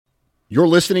You're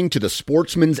listening to the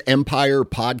Sportsman's Empire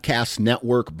Podcast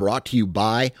Network, brought to you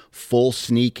by Full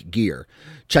Sneak Gear.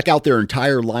 Check out their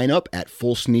entire lineup at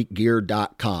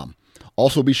fullsneakgear.com.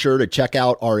 Also be sure to check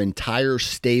out our entire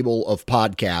stable of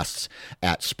podcasts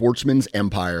at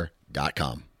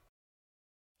sportsmansempire.com.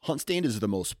 HuntStand is the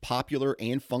most popular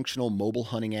and functional mobile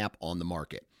hunting app on the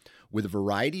market. With a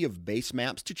variety of base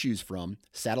maps to choose from,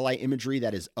 satellite imagery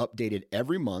that is updated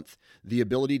every month, the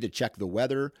ability to check the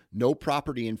weather, know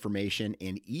property information,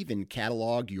 and even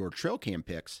catalog your trail cam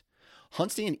pics,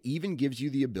 HuntStand even gives you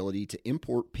the ability to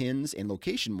import pins and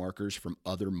location markers from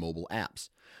other mobile apps.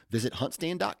 Visit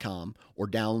huntstand.com or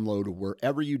download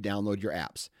wherever you download your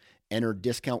apps. Enter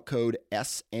discount code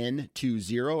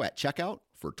SN20 at checkout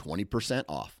for 20%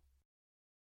 off.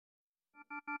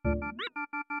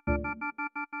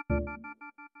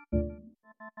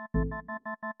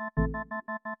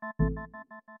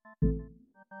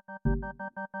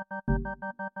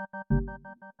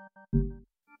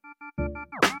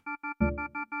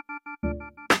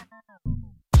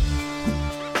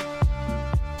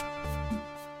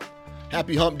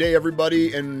 Happy Hump Day,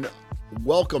 everybody, and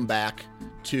welcome back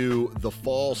to the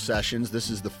fall sessions.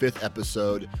 This is the 5th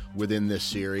episode within this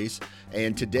series,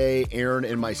 and today Aaron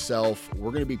and myself,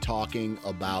 we're going to be talking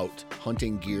about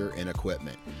hunting gear and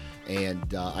equipment.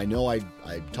 And I know I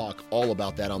talk all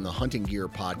about that on the Hunting Gear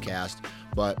podcast,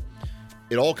 but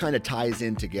it all kind of ties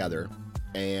in together,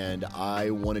 and I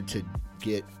wanted to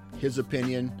get his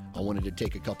opinion. I wanted to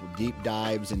take a couple deep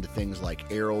dives into things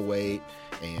like arrow weight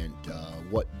and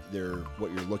what you're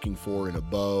looking for in a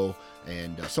bow,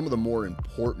 and some of the more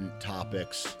important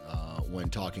topics when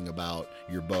talking about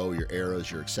your bow, your arrows,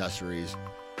 your accessories.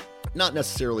 Not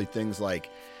necessarily things like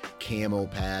camo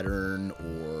pattern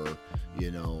or,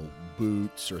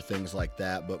 boots or things like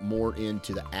that, but more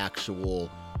into the actual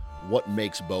what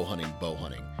makes bow hunting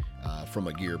from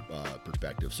a gear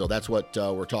perspective. So that's what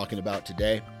we're talking about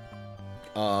today.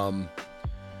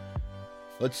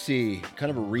 Let's see, kind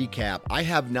of a recap. I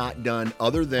have not done,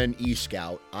 other than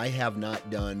eScout, I have not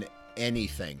done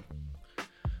anything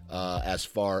as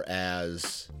far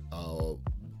as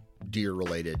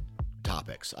deer-related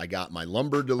topics. I got my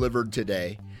lumber delivered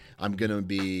today. I'm going to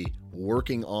be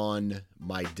working on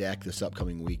my deck this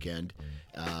upcoming weekend.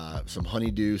 Some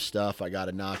honeydew stuff I got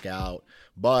to knock out,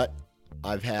 but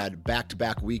I've had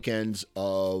back-to-back weekends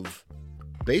of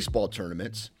baseball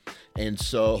tournaments, and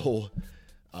so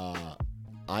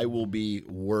I will be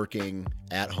working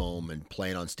at home and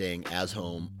plan on staying at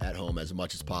home as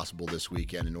much as possible this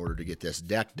weekend in order to get this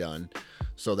deck done,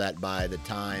 so that by the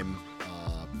time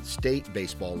state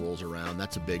baseball rolls around,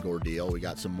 that's a big ordeal. We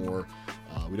got some more.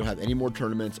 We don't have any more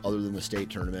tournaments other than the state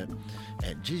tournament.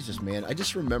 And Jesus, man, I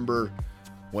just remember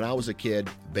when I was a kid,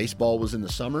 baseball was in the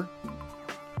summer.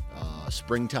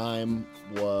 Springtime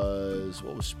was,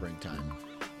 what was springtime?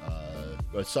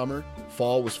 Summer.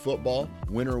 Fall was football.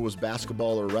 Winter was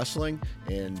basketball or wrestling.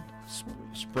 And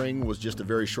spring was just a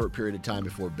very short period of time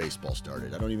before baseball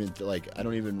started. I don't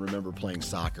even remember playing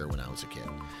soccer when I was a kid.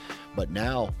 But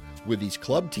now with these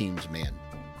club teams, man,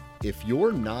 if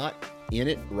you're not in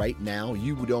it right now,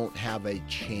 you don't have a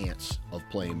chance of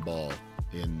playing ball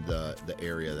in the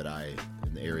area of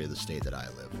the state that I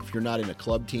live. If you're not in a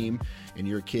club team and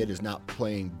your kid is not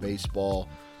playing baseball,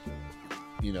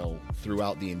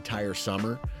 throughout the entire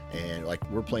summer, and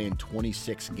we're playing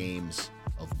 26 games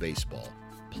of baseball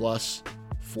plus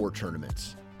 4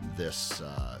 tournaments this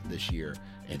year,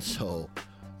 and so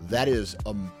that is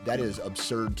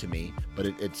absurd to me. But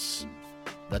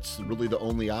that's really the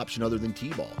only option other than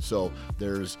t-ball. So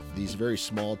there's these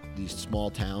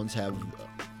small towns have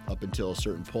up until a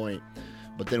certain point,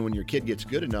 but then when your kid gets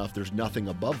good enough, there's nothing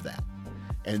above that,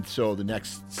 and so the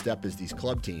next step is these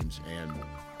club teams. And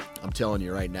I'm telling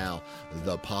you right now,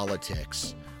 the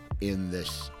politics in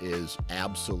this is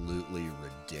absolutely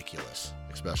ridiculous,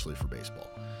 especially for baseball.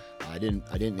 I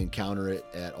didn't encounter it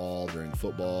at all during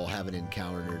football. Haven't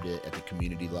encountered it at the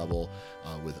community level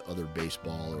with other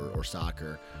baseball or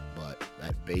soccer. But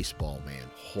at baseball, man,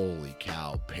 holy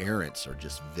cow! Parents are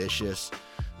just vicious.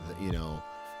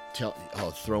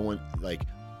 Throwing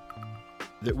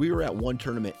that. We were at one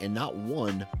tournament, and not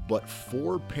one, but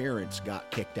 4 parents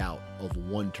got kicked out of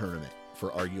one tournament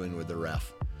for arguing with the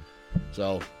ref.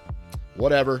 So,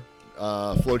 whatever.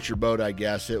 Float your boat, I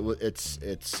guess.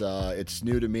 It's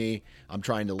new to me. I'm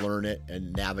trying to learn it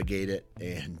and navigate it,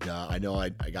 and I know I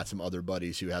got some other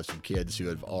buddies who have some kids who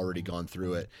have already gone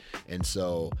through it, and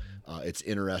so it's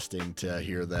interesting to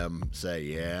hear them say,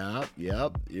 "Yeah,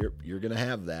 yep, you're gonna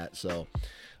have that." So.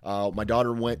 My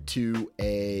daughter went to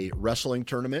a wrestling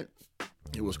tournament.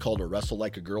 It was called a Wrestle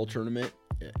Like a Girl tournament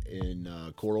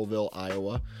in Coralville,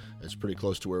 Iowa. It's pretty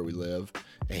close to where we live,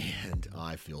 and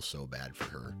I feel so bad for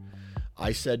her.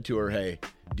 I said to her, hey,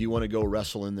 do you want to go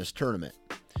wrestle in this tournament?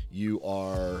 You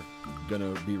are going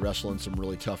to be wrestling some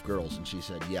really tough girls. And she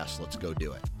said, yes, let's go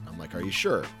do it. I'm like, are you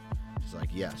sure? She's like,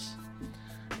 yes.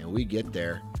 And we get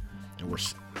there, and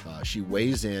she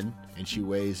weighs in, and she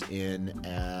weighs in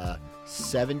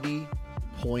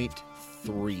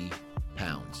 70.3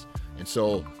 pounds. And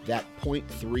so that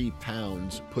 0.3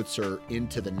 pounds puts her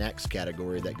into the next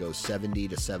category that goes 70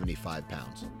 to 75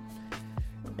 pounds.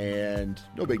 And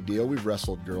no big deal. We've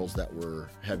wrestled girls that were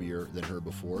heavier than her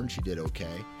before, and she did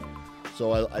okay.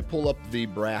 So I pull up the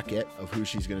bracket of who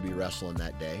she's going to be wrestling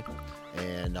that day,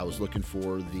 and I was looking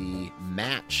for the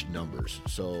match numbers.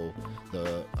 So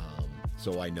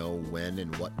so I know when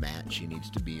and what match she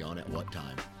needs to be on at what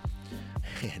time.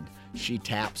 And she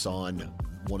taps on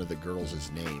one of the girls'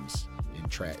 names in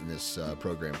this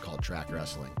program called track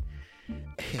wrestling.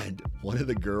 And one of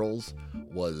the girls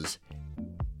was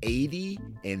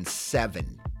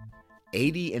 80-7,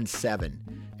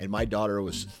 and my daughter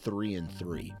was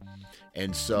 3-3.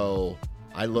 And so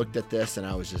I looked at this and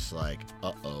I was just like,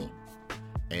 uh-oh.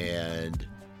 And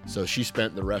so she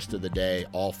spent the rest of the day,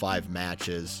 all 5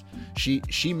 matches.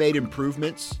 She made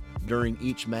improvements during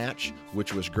each match,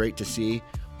 which was great to see,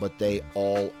 but they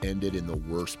all ended in the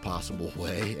worst possible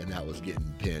way, and that was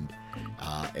getting pinned.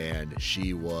 And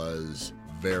she was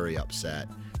very upset,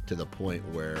 to the point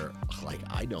where, like,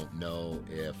 I don't know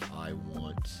if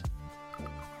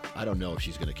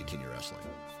she's going to continue wrestling.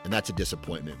 And that's a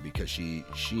disappointment, because she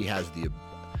has the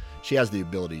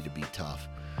ability to be tough.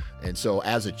 And so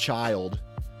as a child,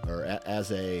 or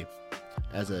as a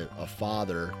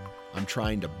father, I'm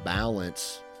trying to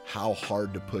balance how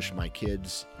hard to push my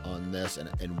kids on this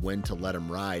and when to let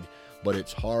them ride. But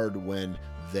it's hard when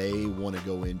they want to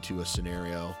go into a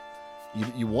scenario.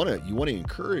 You want to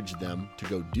encourage them to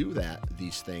go do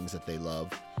these things that they love,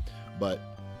 but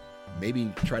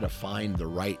maybe try to find the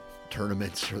right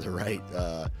tournaments or the right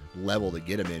level to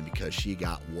get them in, because she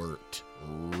got worked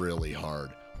really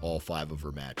hard all 5 of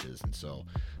her matches. And so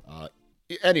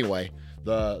anyway,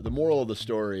 the moral of the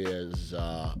story is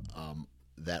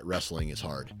that wrestling is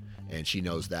hard, and she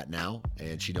knows that now,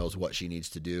 and she knows what she needs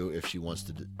to do if she wants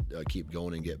to keep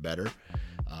going and get better.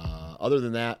 Other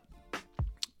than that,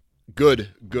 good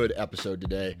episode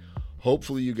today.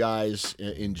 Hopefully you guys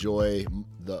enjoy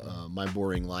my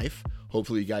boring life.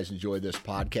 Hopefully you guys enjoy this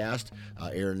podcast.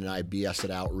 Aaron and I BS it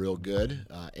out real good.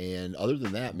 And other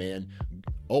than that, man,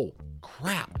 oh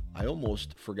crap, I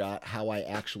almost forgot how I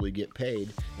actually get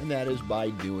paid, and that is by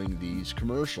doing these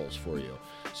commercials for you.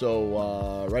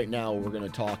 So right now we're going to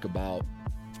talk about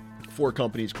 4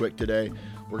 companies quick today.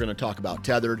 We're going to talk about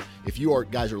Tethered. If you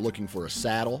guys are looking for a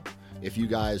saddle, if you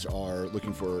guys are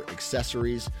looking for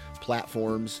accessories,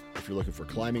 platforms, if you're looking for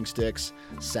climbing sticks,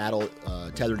 saddle,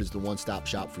 Tethered is the one-stop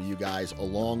shop for you guys,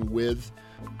 along with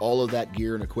all of that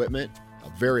gear and equipment.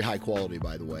 Very high quality,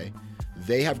 by the way.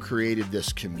 They have created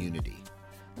this community.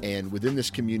 And within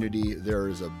this community, there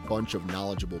is a bunch of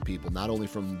knowledgeable people, not only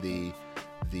from the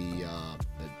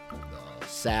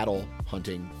saddle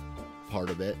hunting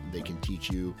part of it. They can teach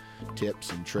you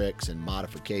tips and tricks and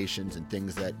modifications and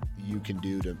things that you can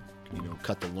do to,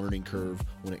 cut the learning curve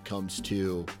when it comes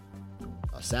to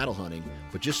saddle hunting,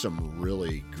 but just some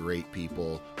really great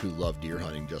people who love deer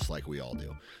hunting just like we all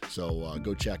do. So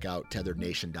go check out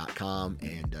tetherednation.com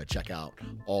and check out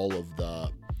all of the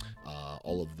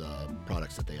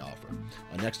products that they offer.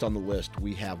 Next on the list,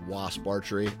 we have Wasp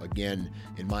Archery. Again,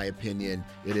 in my opinion,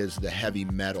 it is the heavy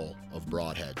metal of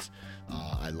broadheads.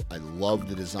 I love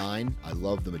the design. I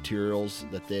love the materials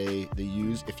that they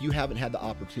use. If you haven't had the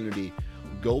opportunity,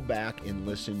 go back and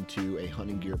listen to a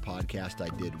hunting gear podcast I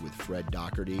did with Fred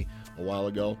Doherty a while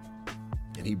ago,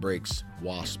 and he breaks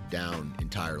Wasp down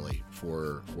entirely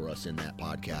for us in that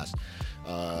podcast.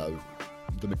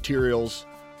 The materials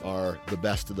are the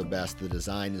best of the best. The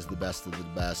design is the best of the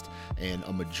best, and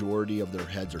a majority of their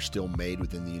heads are still made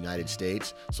within the United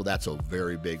States. So that's a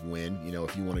very big win.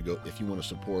 If you want to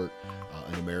support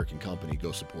an American company,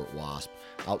 go support Wasp.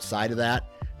 Outside of that,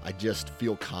 I just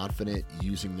feel confident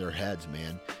using their heads,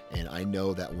 man. And I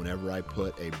know that whenever I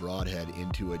put a broadhead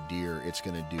into a deer, it's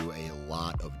going to do a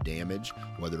lot of damage,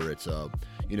 whether it's a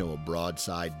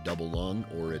broadside double lung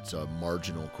or it's a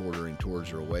marginal quartering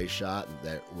towards or away shot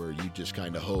where you just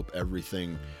kind of hope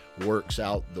everything works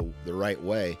out the right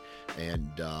way. And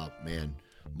man,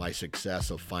 my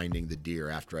success of finding the deer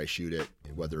after I shoot it,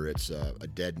 whether it's a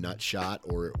dead nut shot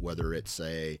or whether it's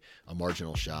a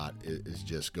marginal shot, it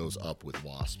just goes up with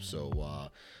wasps. So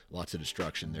lots of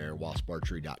destruction there.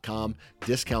 wasparchery.com.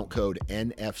 Discount code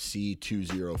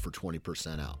NFC20 for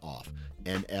 20% off.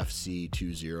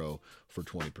 NFC20 for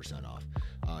 20% off.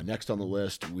 Next on the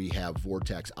list, we have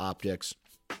Vortex Optics.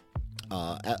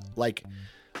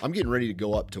 I'm getting ready to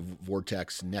go up to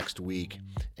Vortex next week,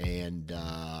 and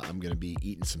I'm going to be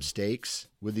eating some steaks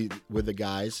with the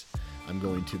guys. I'm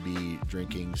going to be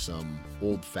drinking some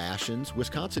old fashions.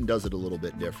 Wisconsin does it a little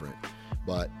bit different,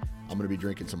 but I'm going to be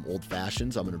drinking some old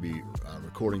fashions. I'm going to be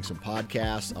recording some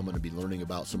podcasts. I'm going to be learning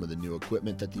about some of the new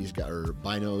equipment that these guys, or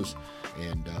binos,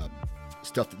 and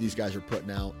stuff that these guys are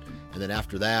putting out. And then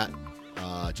after that,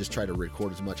 just try to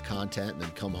record as much content and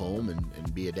then come home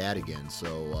and be a dad again.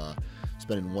 So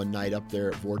spending one night up there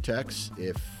at Vortex.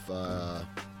 If I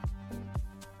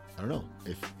don't know,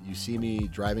 if you see me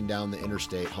driving down the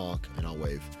interstate, honk and I'll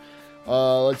wave.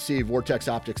 Let's see,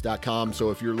 vortexoptics.com.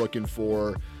 So if you're looking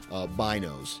for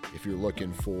binos, if you're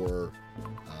looking for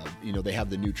they have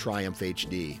the new Triumph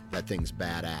HD. That thing's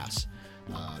badass.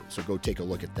 So go take a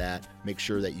look at that. Make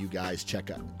sure that you guys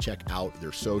check out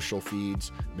their social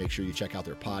feeds. Make sure you check out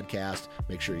their podcast.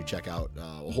 Make sure you check out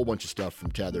a whole bunch of stuff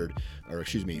from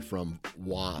from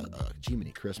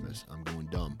Jiminy Christmas. I'm going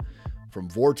dumb. From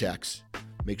Vortex.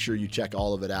 Make sure you check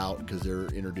all of it out because they're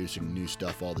introducing new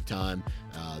stuff all the time.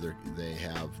 They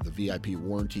have the VIP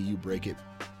warranty. You break it,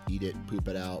 eat it, poop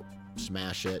it out,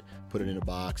 smash it, put it in a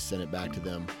box, send it back to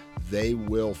them. They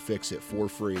will fix it for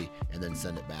free and then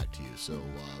send it back to you. So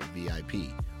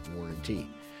VIP warranty,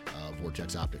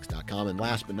 vortexoptics.com. And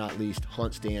last but not least,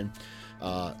 Hunt Stand.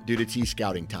 Dude, it's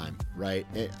e-scouting time, right?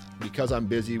 Because I'm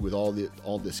busy with all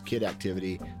this kid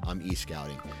activity, I'm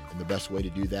e-scouting. And the best way to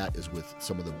do that is with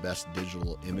some of the best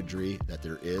digital imagery that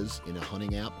there is in a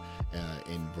hunting app,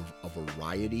 and a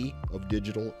variety of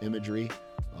digital imagery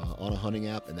on a hunting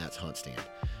app, and that's Hunt Stand.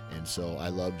 And so I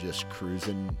love just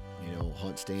cruising,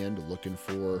 Hunt Stand, looking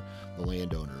for the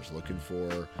landowners, looking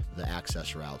for the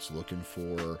access routes, looking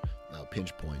for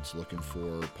pinch points, looking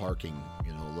for parking,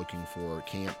 looking for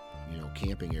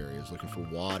camping areas, looking for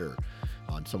water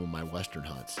on some of my western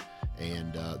hunts.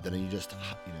 And then you just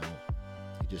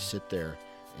sit there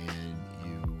and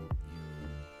you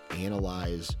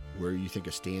analyze where you think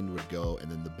a stand would go, and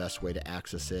then the best way to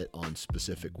access it on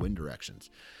specific wind directions.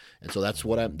 And so that's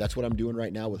what I'm doing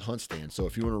right now with Hunt Stand. So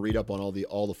if you want to read up on all the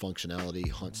functionality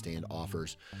Hunt Stand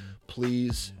offers,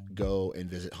 please go and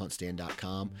visit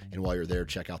huntstand.com. And while you're there,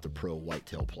 check out the Pro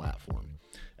Whitetail platform.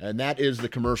 And that is the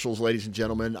commercials, ladies and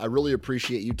gentlemen. I really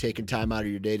appreciate you taking time out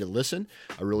of your day to listen.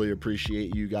 I really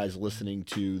appreciate you guys listening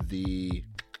to the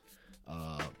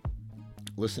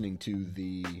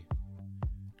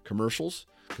commercials,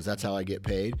 because that's how I get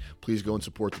paid. Please go and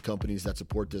support the companies that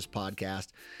support this podcast.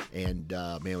 And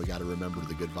man, we got to remember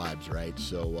the good vibes, right?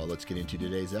 So let's get into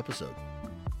today's episode.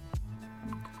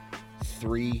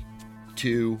 3,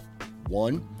 2,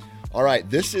 1. All right,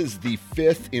 this is the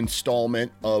 5th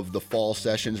installment of the Fall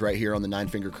Sessions right here on the Nine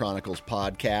Finger Chronicles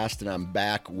podcast, and I'm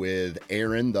back with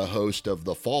Aaron, the host of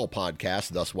the Fall podcast.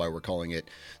 That's why we're calling it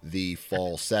the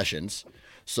Fall Sessions.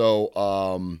 So,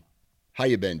 how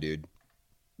you been, dude?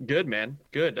 Good, man.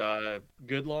 Good.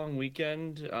 Good long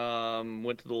weekend.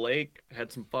 Went to the lake,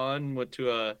 had some fun, went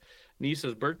to a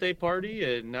niece's birthday party,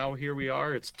 and now here we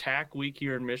are. It's TAC week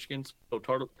here in Michigan, so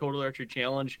Total Archery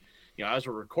Challenge. As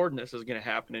we're recording this, is going to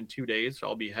happen in 2 days. So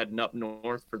I'll be heading up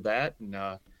north for that, and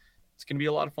it's going to be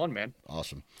a lot of fun, man.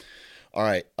 Awesome. All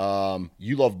right.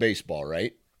 You love baseball,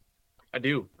 right? I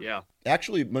do, yeah.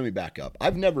 Actually, let me back up.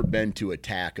 I've never been to a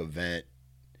TAC event.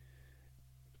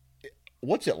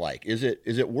 What's it like? Is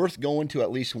it worth going to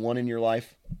at least one in your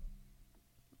life?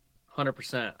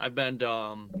 100%. I've been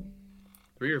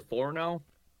 3 or 4 now,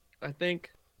 I think.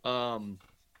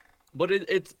 But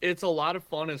it's a lot of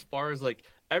fun as far as like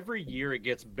every year it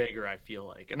gets bigger, I feel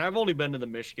like. And I've only been to the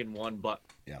Michigan one, but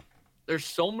yeah, there's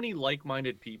so many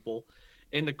like-minded people.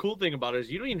 And the cool thing about it is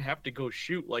you don't even have to go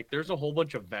shoot. Like there's a whole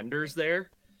bunch of vendors there.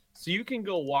 So you can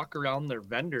go walk around their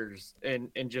vendors and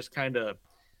just kind of,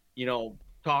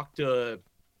 talk to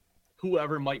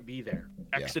whoever might be there.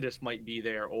 Exodus might be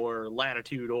there, or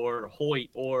Latitude, or Hoyt,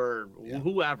 or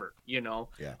whoever,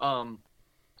 Yeah.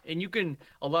 And you can,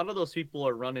 a lot of those people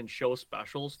are running show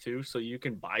specials too, so you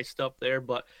can buy stuff there.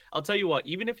 But I'll tell you what,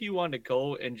 even if you want to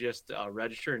go and just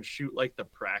register and shoot like the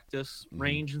practice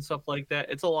range and stuff like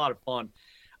that, it's a lot of fun.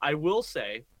 I will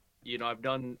say,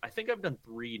 I think I've done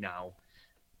 3 now.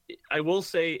 I will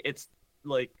say it's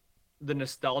like the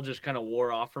nostalgia just kind of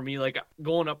wore off for me. Like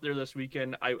going up there this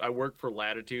weekend, I work for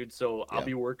Latitude, so I'll Yeah.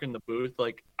 be working the booth.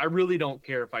 Like I really don't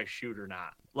care if I shoot or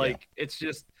not. Yeah. Like it's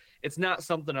not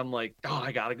something I'm like, oh,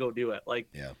 I gotta go do it. Like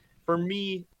Yeah. for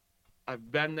me,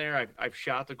 I've been there, I've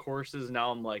shot the courses.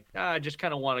 Now I'm like, I just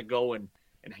kind of want to go and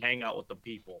hang out with the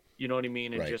people. You know what I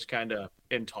mean? And Right. just kind of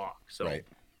and talk. So Right.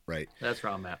 Right. that's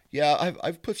where I'm at. Yeah,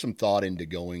 I've put some thought into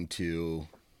going to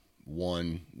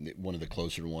one of the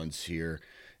closer ones here,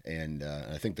 and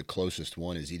I think the closest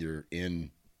one is either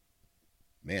in.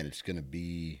 Man, it's going to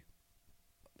be.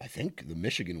 I think the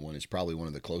Michigan one is probably one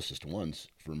of the closest ones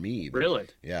for me. Even. Really?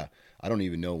 Yeah, I don't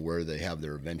even know where they have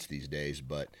their events these days,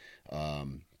 but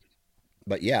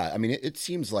yeah, I mean, it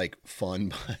seems like fun,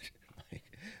 but like,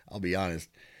 I'll be honest.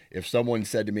 If someone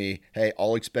said to me, "Hey,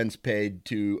 all expense paid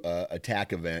to a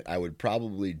TAC event," I would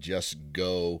probably just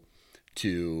go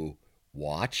to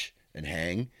watch and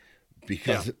hang Yeah.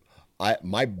 because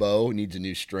my bow needs a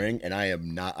new string and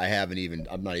I'm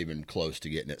not even close to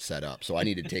getting it set up. So I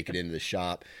need to take it into the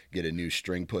shop, get a new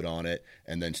string put on it,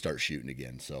 and then start shooting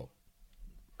again. So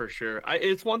For sure.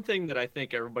 It's one thing that I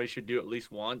think everybody should do at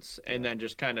least once, and yeah. then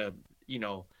just kind of,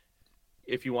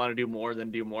 if you want to do more,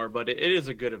 then do more. But it is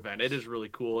a good event. It is really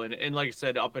cool. And like I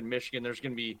said, up in Michigan, there's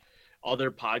going to be other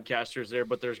podcasters there,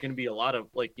 but there's going to be a lot of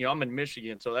like, I'm in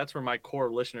Michigan, so that's where my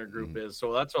core listener group is.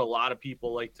 So that's what a lot of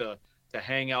people like to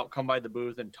hang out, come by the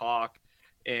booth and talk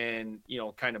and,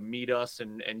 kind of meet us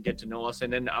and get to know us.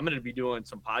 And then I'm going to be doing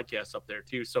some podcasts up there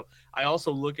too. So I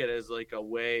also look at it as like a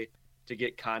way to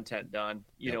get content done,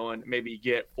 Yep. and maybe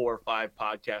get 4 or 5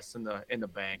 podcasts in the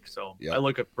bank. So Yep. I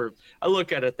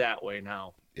look at it that way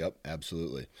now. Yep,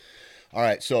 absolutely. All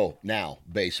right, so now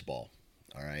baseball.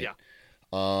 All right. Yeah.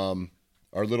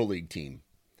 Our little league team.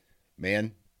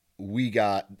 Man, we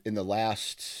got in the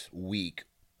last week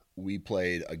we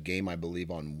played a game I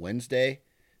believe on Wednesday.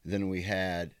 Then we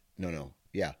had a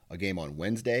game on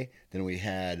Wednesday. Then we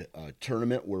had a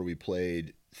tournament where we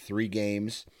played 3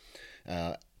 games.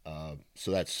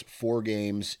 So that's 4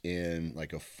 games in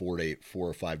like a 4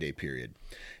 or 5 day period.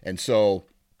 And so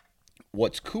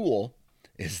what's cool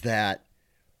is that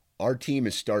our team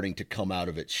is starting to come out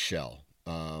of its shell.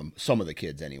 Some of the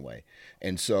kids anyway.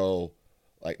 And so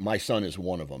like my son is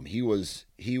one of them. He was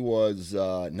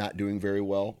not doing very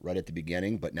well right at the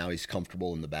beginning, but now he's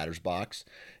comfortable in the batter's box.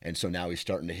 And so now he's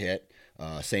starting to hit.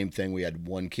 Same thing. We had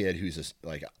one kid who's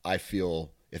I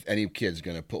feel if any kid's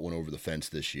going to put one over the fence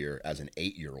this year as an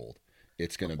 8-year-old,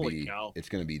 it's going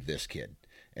to be this kid.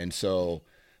 And so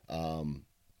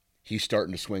he's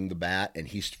starting to swing the bat and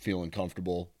he's feeling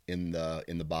comfortable in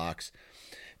the box.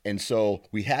 And so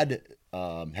we had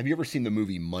have you ever seen the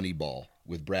movie Moneyball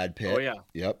with Brad Pitt? Oh yeah.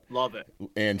 Yep. Love it.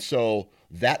 And so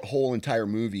that whole entire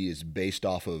movie is based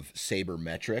off of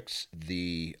sabermetrics,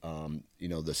 the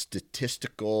the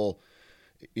statistical,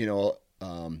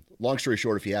 long story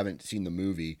short, if you haven't seen the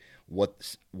movie, what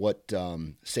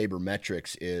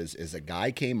sabermetrics is a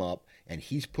guy came up and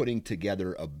he's putting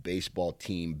together a baseball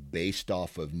team based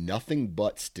off of nothing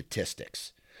but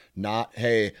statistics. Not,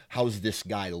 hey, how's this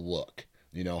guy look?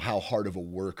 How hard of a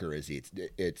worker is he?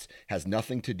 It's has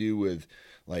nothing to do with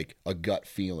like a gut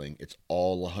feeling. It's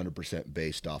all 100%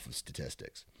 based off of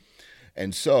statistics.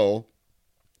 And so,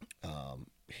 I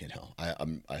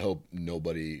hope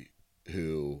nobody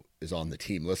who is on the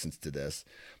team listens to this,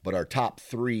 but our top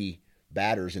 3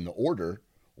 batters in the order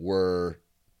were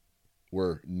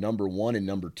number 1 and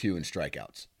number 2 in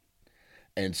strikeouts.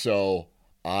 And so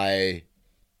I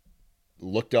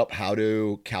looked up how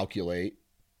to calculate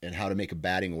and how to make a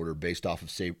batting order based off of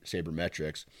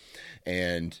sabermetrics.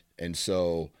 And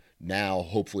so now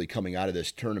hopefully coming out of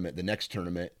this tournament, the next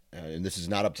tournament, and this is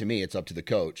not up to me, it's up to the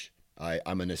coach.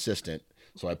 I'm an assistant,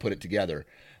 so I put it together.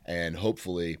 And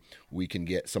hopefully we can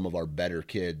get some of our better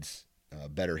kids,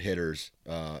 better hitters,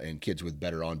 and kids with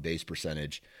better on-base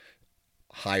percentage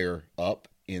higher up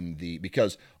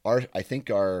because I think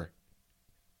our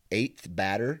 8th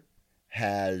batter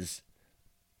has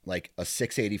like a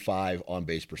 685 on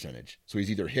base percentage. So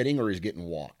he's either hitting or he's getting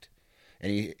walked.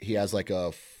 And he has like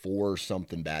a 4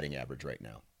 something batting average right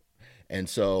now. And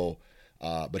so,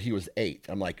 but he was 8th.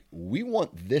 I'm like, we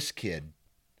want this kid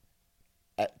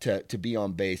to be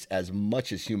on base as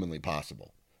much as humanly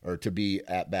possible, or to be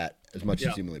at bat as much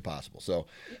as humanly possible. So,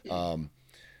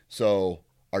 so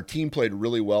our team played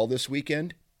really well this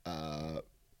weekend.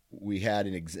 We had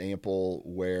an example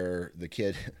where the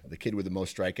kid with the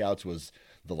most strikeouts was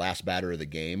the last batter of the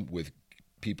game with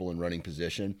people in running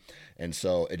position. And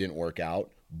so it didn't work out,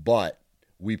 but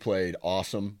we played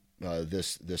awesome.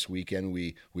 this weekend.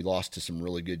 We lost to some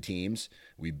really good teams.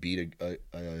 We beat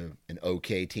an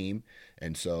okay team,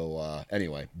 and so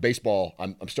anyway, baseball.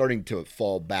 I'm starting to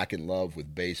fall back in love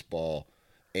with baseball,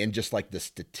 and just like the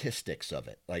statistics of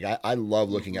it. Like I love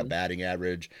looking at Hmm. batting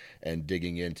average and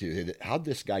digging into how'd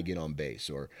this guy get on base,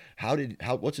 or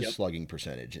what's his Yep. slugging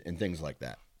percentage, and things like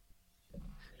that.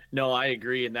 No, I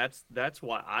agree, and that's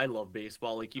why I love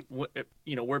baseball. Like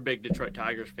you know, we're big Detroit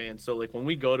Tigers fans, so like when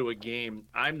we go to a game,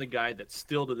 I'm the guy that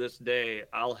still to this day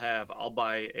I'll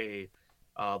buy a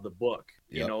the book,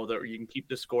 you Yep. know, that you can keep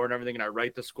the score and everything, and I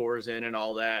write the scores in and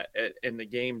all that in the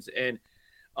games, and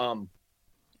um,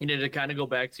 you know, to kind of go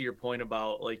back to your point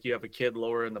about like you have a kid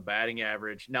lower in the batting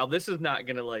average. Now, this is not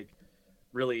gonna like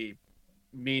really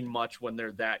mean much when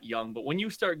they're that young. But when you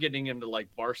start getting into like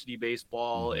varsity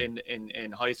baseball Mm-hmm.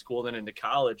 in high school, then into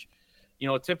college, you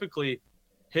know, typically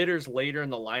hitters later in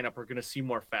the lineup are going to see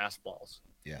more fastballs.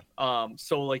 Yeah.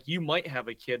 So like you might have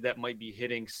a kid that might be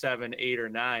hitting 7, 8, or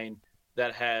 9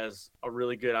 that has a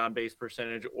really good on base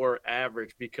percentage or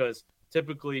average because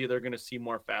typically they're going to see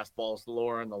more fastballs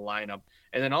lower in the lineup.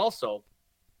 And then also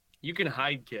you can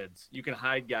hide kids, you can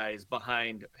hide guys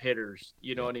behind hitters.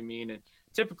 You know Yep. what I mean? And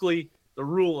typically, the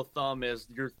rule of thumb is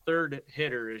your third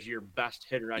hitter is your best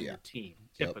hitter on Yeah. your team.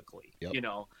 Yep. Typically, Yep. you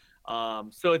know,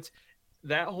 so it's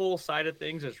that whole side of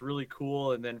things is really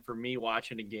cool. And then for me,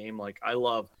 watching a game, like I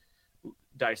love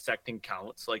dissecting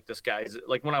counts. Like this guy's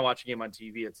like when I watch a game on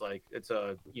TV, it's like it's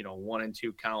a 1 and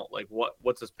 2 count. Like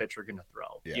what's this pitcher gonna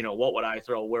throw? Yeah. You know, what would I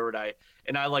throw? Where would I?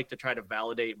 And I like to try to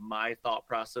validate my thought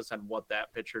process on what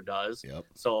that pitcher does. Yep.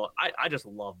 So I just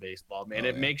love baseball, man. Oh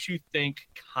It yeah. makes you think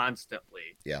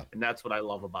constantly, Yeah. and that's what I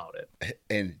love about it.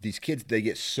 And these kids, they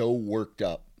get so worked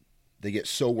up. They get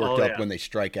so worked Oh up yeah, when they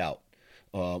strike out,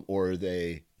 or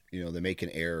they make an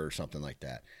error or something like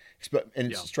that.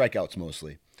 And it's yeah. strikeouts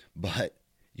mostly. But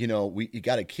you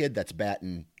got a kid that's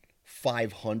batting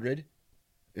 500.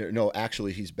 No,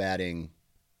 actually, he's batting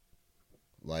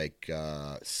like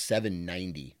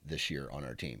 790 this year on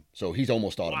our team. So he's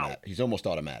almost Wow. automatic. He's almost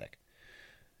automatic,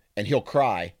 and he'll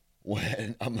cry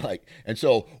when I'm like. And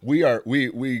so we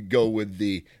go with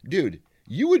the dude.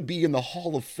 You would be in the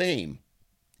Hall of Fame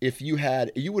if you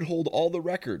would hold all the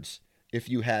records if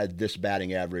you had this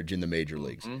batting average in the major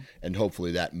leagues, Hmm. and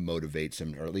hopefully that motivates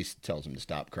him, or at least tells him to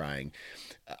stop crying.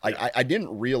 I, Yeah. I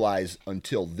didn't realize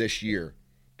until this year,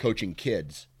 coaching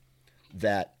kids,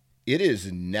 that it is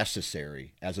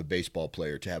necessary as a baseball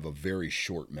player to have a very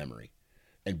short memory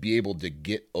and be able to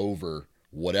get over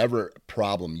whatever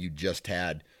problem you just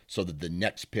had so that the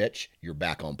next pitch you're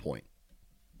back on point.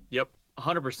 Yep.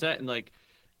 100%. And like,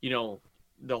 you know,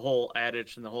 the whole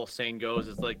adage and the whole saying goes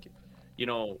is like,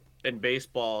 in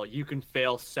baseball, you can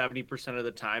fail 70% of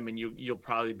the time and you'll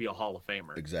probably be a Hall of Famer.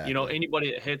 You know, Exactly.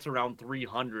 anybody that hits around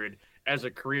 300 as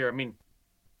a career. I mean,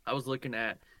 I was looking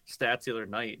at stats the other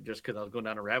night just because I was going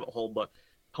down a rabbit hole, but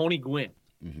Tony Gwynn.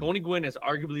 Mm-hmm. Tony Gwynn is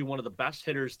arguably one of the best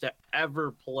hitters to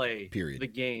ever play Period. the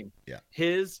game. Yeah.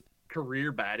 His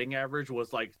career batting average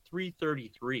was like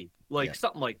 333, like Yeah.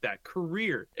 something like that.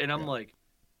 Career. And I'm Yeah. like,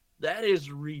 that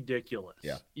is ridiculous.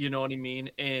 Yeah. You know what I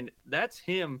mean? And that's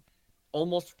him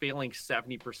almost failing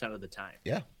 70% of the time.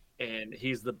 Yeah. And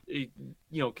he's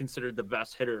considered the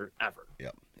best hitter ever.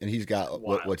 Yep. And he's got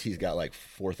Wild. he's got like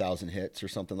 4,000 hits or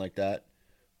something like that.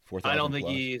 I don't 4,000 think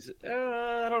plus.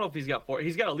 I don't know if he's got four.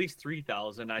 He's got at least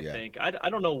 3,000, I Yeah. think. I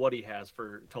don't know what he has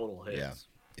for total Yeah. hits.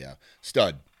 Yeah.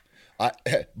 Stud.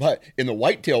 But in the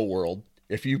whitetail world,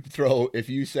 if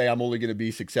you say I'm only going to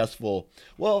be successful,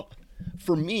 well,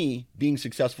 for me, being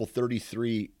successful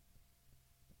 33%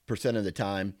 of the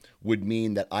time would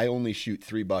mean that I only shoot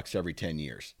 $3 every 10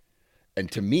 years. And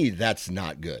to me, that's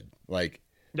not good. Like,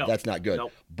 No, that's not good.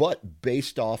 no. But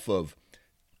based off of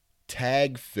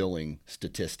tag filling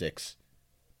statistics,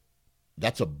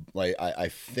 I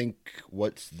think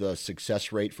what's the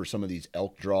success rate for some of these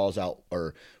elk draws out,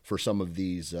 or for some of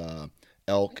these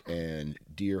elk and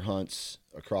deer hunts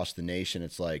across the nation,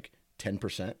 it's like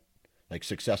 10%. Like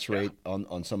success rate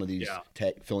on some of these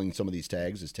filling some of these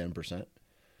tags is 10%.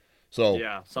 So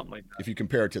Yeah, something like that. if you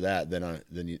compare it to that,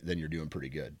 then you're doing pretty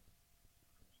good.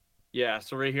 Yeah,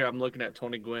 so right here I'm looking at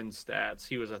Tony Gwynn's stats.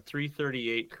 He was a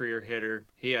 338 career hitter.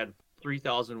 He had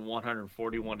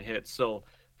 3,141 hits. So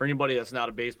for anybody that's not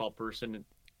a baseball person,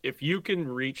 if you can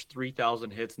reach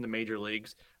 3,000 hits in the major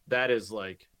leagues, that is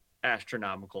like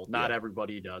astronomical. Not Yeah.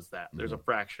 everybody does that. There's a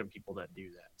fraction of people that do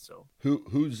that. So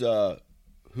Who's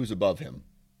above him?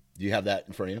 Do you have that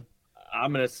in front of you?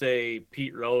 I'm gonna say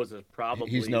Pete Rose is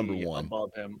He's number probably one.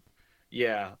 above him.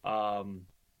 Yeah. Let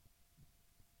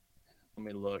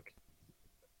me look.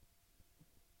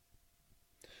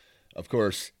 Of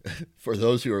course, for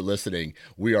those who are listening,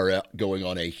 we are going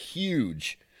on a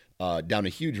huge, down a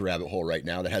huge rabbit hole right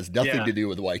now that has nothing Yeah. to do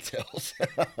with whitetails.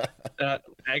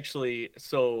 Actually,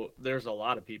 so there's a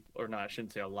lot of people, or not, I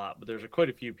shouldn't say a lot, but there's quite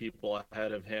a few people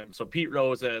ahead of him. So Pete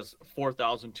Rose has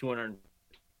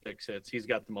 4,206 hits. He's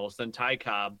got the most. Then Ty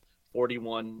Cobb,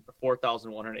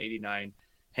 4,189.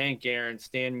 Hank Aaron,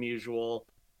 Stan Musial,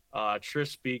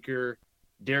 Trish Speaker,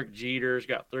 Derek Jeter's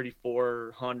got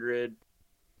 3,400.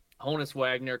 Honus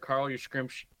Wagner, Carl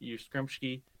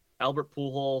Yastrzemski, Albert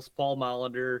Pujols, Paul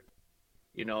Molinder.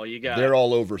 You got. They're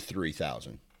all over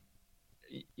 3,000.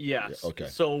 Yeah, Yes. okay.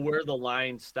 So where the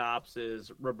line stops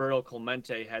is Roberto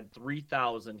Clemente had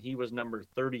 3,000. He was number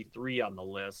 33 on the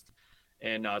list.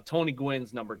 And Tony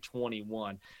Gwynn's number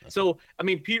 21. So, I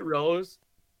mean, Pete Rose,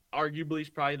 arguably,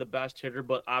 is probably the best hitter,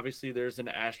 but obviously there's an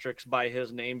asterisk by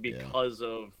his name because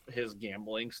of his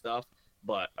gambling stuff.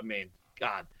 But, I mean,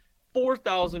 God,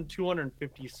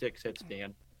 4,256 hits,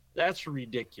 Dan. That's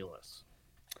ridiculous.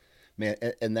 Man,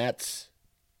 and that's,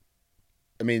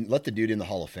 I mean, let the dude in the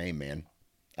Hall of Fame, man.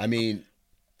 I mean,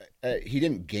 he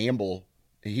didn't gamble.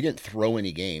 He didn't throw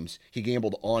any games. He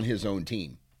gambled on his own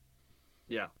team.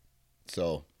 Yeah.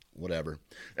 So, whatever.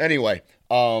 Anyway,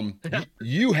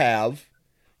 you have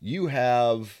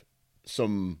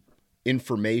some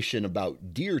information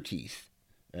about deer teeth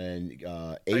and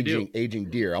aging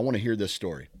deer. I want to hear this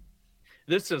story.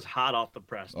 This is hot off the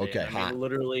press, man. Okay, I hot. mean,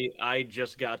 literally, I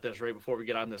just got this right before we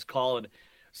get on this call. And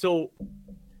so,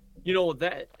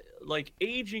 that like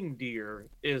aging deer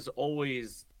is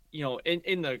always,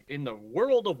 in the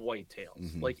world of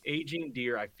whitetails, like aging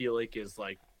deer, I feel like is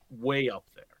like way up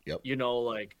there. Yep.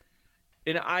 Like,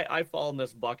 and I fall in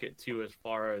this bucket too, as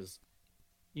far as,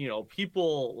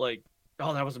 people like,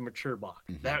 oh, that was a mature buck.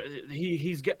 That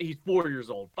he's 4 years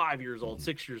old, 5 years old,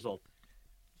 6 years old.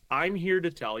 I'm here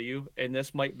to tell you, and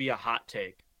this might be a hot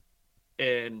take,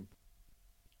 and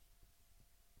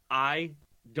I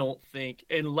don't think,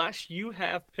 unless you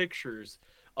have pictures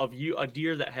of a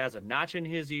deer that has a notch in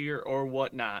his ear or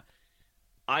whatnot,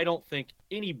 I don't think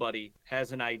anybody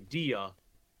has an idea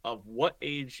of what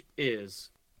age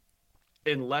is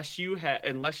unless you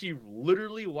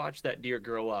literally watch that deer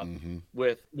grow up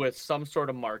with some sort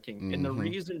of marking. And the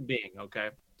reason being,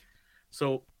 okay,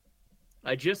 so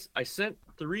I sent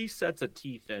 3 sets of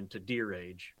teeth in to deer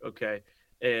age, okay,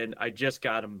 and I just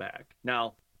got them back.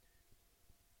 Now,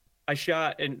 I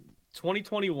shot in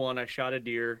 2021. I shot a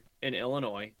deer in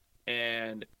Illinois,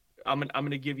 and I'm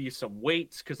gonna give you some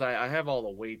weights because I have all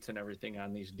the weights and everything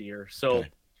on these deer. So,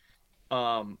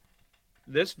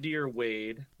 this deer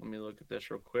weighed. Let me look at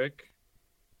this real quick.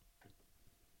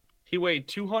 He weighed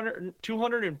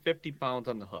 250 pounds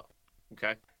on the hoof.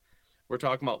 Okay, we're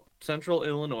talking about Central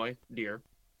Illinois deer.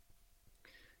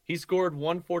 He scored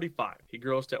 145. He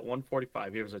grossed at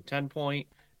 145. He was a 10-point,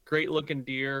 great looking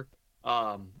deer.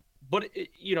 But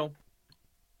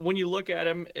when you look at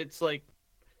him, it's like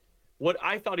what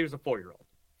I thought he was a 4-year-old.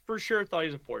 For sure thought he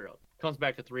was a 4-year-old. Comes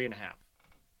back to 3.5.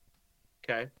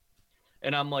 Okay.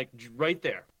 And I'm like, right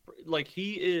there. Like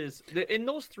he is, and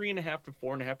those 3.5 to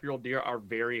 4.5-year-old deer are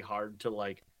very hard to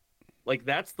like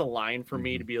that's the line for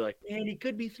me to be like, man, he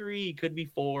could be 3, he could be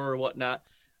 4 or whatnot.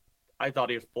 I thought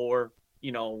he was 4,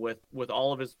 with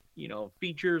all of his,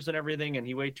 features and everything. And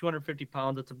he weighed 250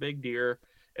 pounds. It's a big deer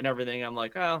and everything. I'm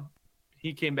like, oh,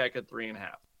 he came back at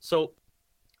 3.5. So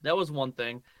that was one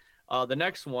thing. The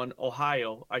next one,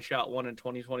 Ohio, I shot one in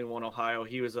 2021, Ohio.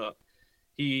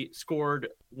 He scored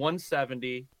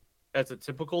 170. That's a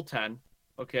typical 10.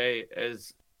 Okay.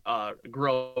 As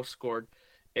gross scored.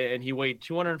 And he weighed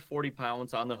 240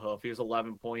 pounds on the hoof. He was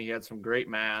 11 point. He had some great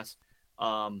mass.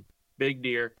 Big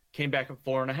deer. Came back at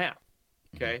 4.5.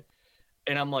 Okay.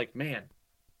 And I'm like, man,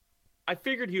 I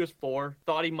figured he was 4,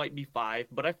 thought he might be 5,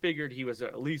 but I figured he was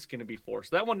at least going to be 4.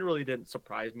 So that one really didn't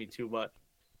surprise me too much.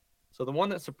 So the one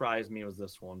that surprised me was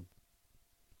this one.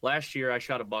 Last year, I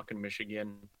shot a buck in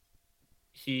Michigan.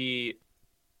 He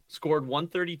scored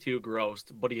 132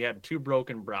 grossed, but he had 2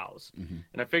 broken brows.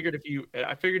 And I figured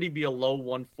he'd be a low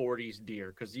 140s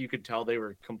deer because you could tell they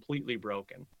were completely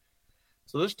broken.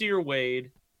 So this deer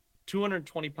weighed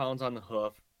 220 pounds on the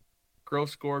hoof.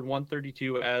 Gross scored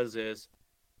 132 as is.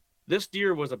 This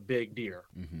deer was a big deer.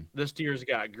 This deer's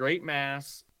got great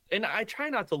mass. And I try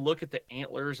not to look at the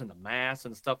antlers and the mass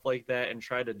and stuff like that and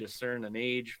try to discern an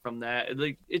age from that.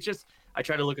 Like, it's just, I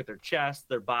try to look at their chest,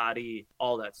 their body,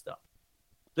 all that stuff.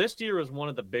 This deer was one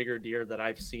of the bigger deer that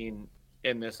I've seen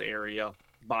in this area,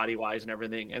 body-wise and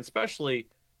everything, and especially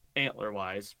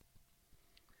antler-wise.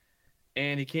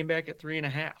 And he came back at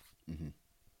 3.5.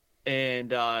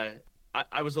 And I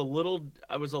was a little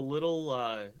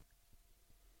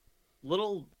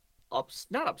little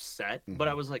not upset, but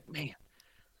I Mm-hmm. was like, man,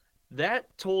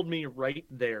 that told me right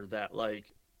there that like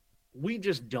we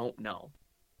just don't know.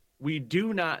 We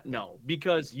do not know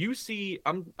because you see,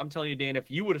 I'm telling you, Dan,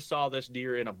 if you would have saw this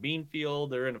deer in a bean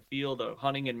field or in a field of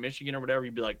hunting in Michigan or whatever,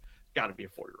 you'd be like, got to be a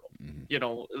 4-year-old. Mm-hmm. You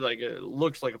know, like it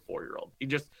looks like a 4-year-old. He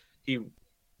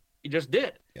he just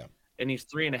did, Yeah. and he's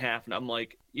 3.5. And I'm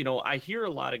like, you know, I hear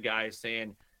a lot of guys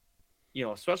saying, you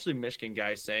know, especially Michigan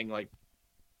guys saying like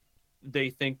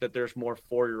they think that there's more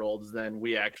 4-year-olds than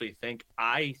we actually think.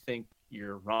 I think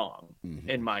you're wrong in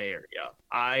Mm-hmm. my area.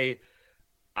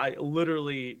 I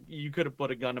literally, you could have put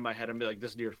a gun to my head and be like,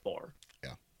 this deer's 4,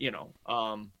 Yeah. you know.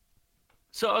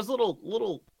 So I was a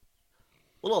little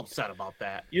upset about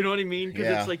that. You know what I mean? Because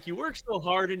it's Yeah. like you work so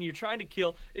hard and you're trying to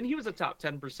kill. And he was a top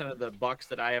 10% of the bucks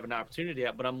that I have an opportunity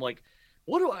at. But I'm like,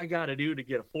 what do I got to do to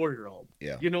get a 4-year-old?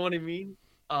 Yeah. You know what I mean?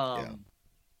 Yeah. Um,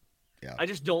 Yeah. I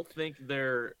just don't think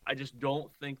they're. I just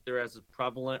don't think they're as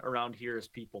prevalent around here as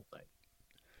people think.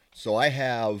 So I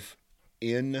have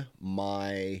in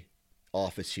my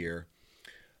office here,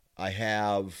 I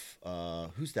have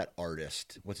who's that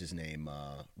artist? What's his name?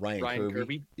 Ryan Ryan Kirby.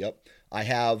 Kirby. Yep. I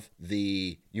have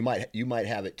the you might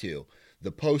have it too.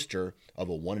 The poster of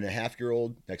a 1.5 year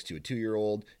old next to a 2 year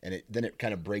old, and then it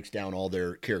kind of breaks down all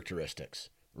their characteristics,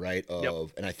 right?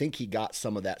 Yep. And I think he got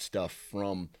some of that stuff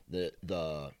from the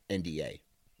NDA.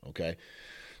 Okay,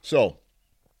 so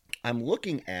I'm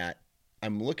looking at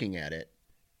I'm looking at it,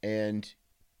 and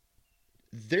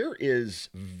there is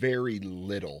very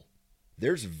little.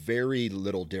 There's very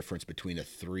little difference between a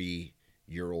 3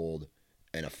 year old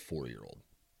and a 4 year old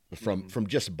from Mm-hmm. from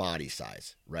just body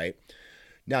size, right?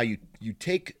 Now you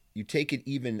take it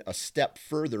even a step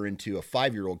further into a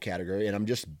 5 year old category, and I'm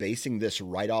just basing this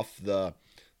right off the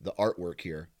artwork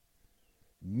here.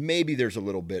 Maybe there's a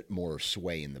little bit more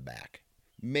sway in the back.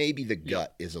 Maybe the Yep.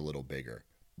 gut is a little bigger.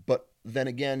 But then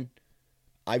again,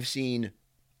 I've seen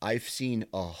I've seen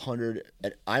 100.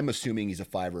 I'm assuming he's a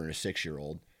 5 or a 6 year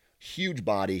old. Huge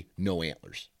body, no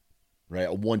antlers, right?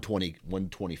 A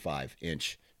 125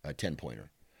 inch 10 pointer,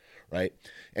 right?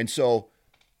 And so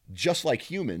just like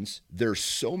humans, there's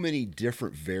so many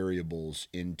different variables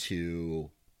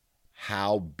into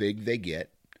how big they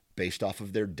get based off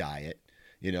of their diet.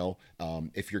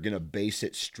 If you're going to base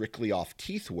it strictly off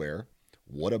teeth wear,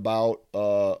 what about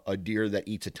a deer that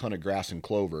eats a ton of grass and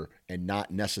clover and not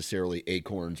necessarily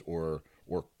acorns or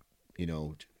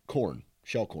corn,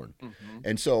 shell corn? Mm-hmm.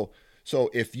 And so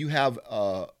if you have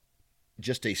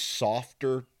just a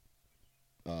softer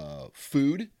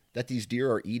food that these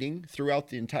deer are eating throughout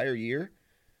the entire year,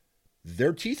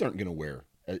 their teeth aren't going to wear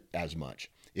as much.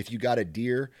 If you got a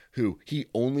deer who he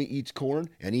only eats corn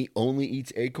and he only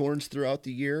eats acorns throughout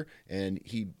the year, and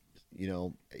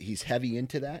he's heavy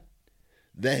into that,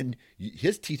 then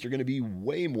his teeth are going to be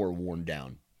way more worn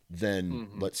down than,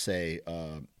 Mm-hmm. let's say,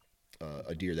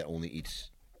 a deer that only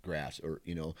eats grass, or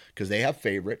because they have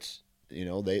favorites.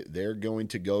 They're going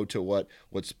to go to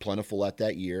what's plentiful at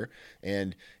that year.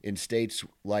 And in states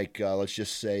like let's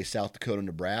just say South Dakota,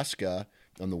 Nebraska,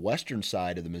 on the western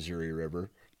side of the Missouri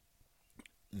River,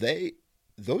 they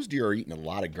those deer are eating a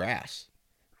lot of grass,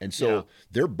 and Yeah. so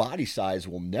their body size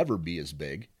will never be as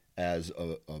big as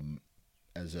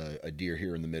a deer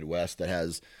here in the Midwest that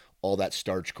has all that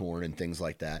starch corn and things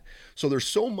like that. So there's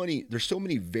so many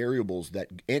variables that,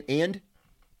 and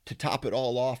to top it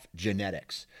all off,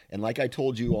 genetics. And like I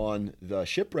told you on the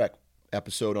shipwreck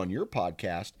episode on your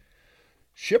podcast,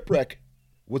 shipwreck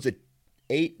was a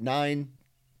 8, 9.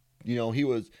 He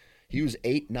was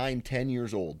 8, 9, 10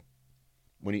 years old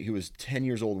when he was 10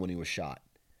 years old when he was shot,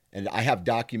 and I have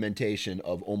documentation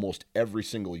of almost every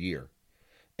single year.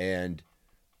 And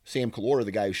Sam Calora,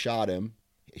 the guy who shot him,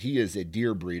 he is a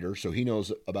deer breeder, so he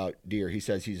knows about deer. He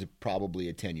says he's probably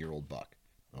a 10-year-old buck.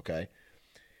 Okay,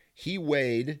 he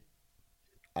weighed,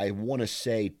 I want to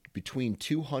say, between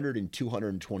 200 and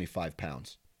 225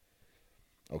 pounds.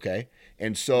 Okay.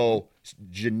 And Mm-hmm. so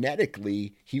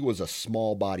genetically, he was a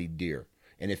small bodied deer.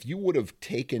 And if you would have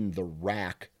taken the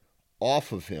rack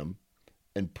off of him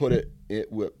and put a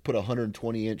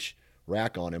 120-inch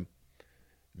rack on him,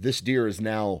 this deer is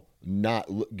now not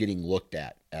getting looked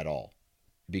at all,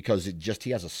 because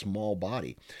he has a small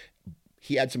body.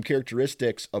 He had some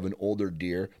characteristics of an older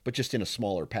deer, but just in a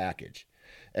smaller package.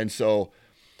 And so,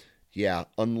 yeah,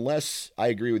 unless I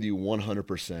agree with you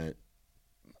 100%,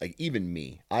 like even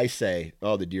me, I say,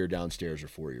 oh, the deer downstairs are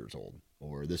 4 years old,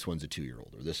 or this one's a 2 year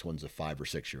old, or this one's a 5 or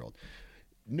 6 year old.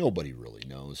 Nobody really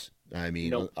knows. I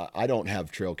mean, Nope. I don't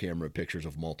have trail camera pictures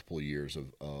of multiple years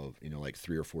of like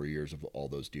 3 or 4 years of all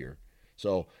those deer.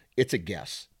 So it's a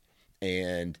guess.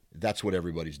 And that's what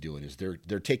everybody's doing is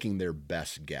they're taking their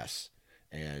best guess.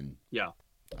 And Yeah.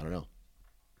 I don't know.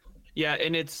 Yeah,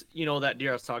 and it's, that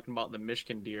deer I was talking about, the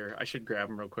Michigan deer. I should grab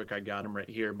him real quick. I got him right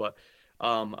here. But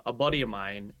a buddy of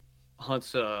mine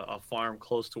hunts a farm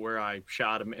close to where I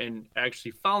shot him, and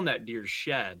actually found that deer's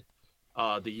shed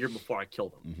the year before I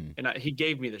killed him. Mm-hmm. And he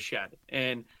gave me the shed.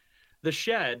 And the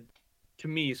shed, to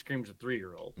me, screams a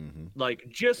 3-year-old. Mm-hmm. Like,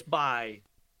 just by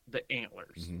the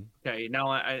antlers. Mm-hmm. Okay, now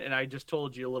I just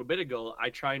told you a little bit ago, I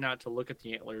try not to look at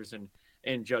the antlers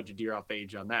and judge a deer off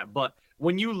age on that. But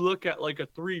when you look at like a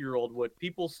 3-year-old, what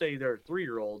people say they're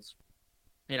 3-year-olds,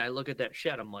 and I look at that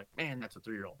shed, I'm like, man, that's a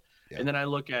 3-year-old. Yeah. And then I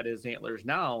look at his antlers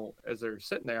now as they're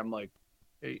sitting there, I'm like,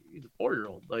 hey, he's a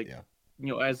 4-year-old. Like,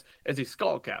 as a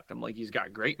skull capped, I'm like, he's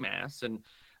got great mass. And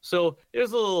so it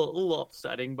was a little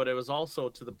upsetting, but it was also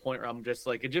to the point where I'm just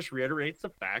like, it just reiterates the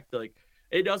fact, like,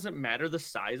 it doesn't matter the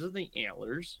size of the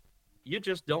antlers. You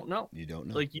just don't know. You don't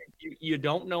know. Like, you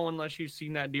don't know unless you've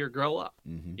seen that deer grow up,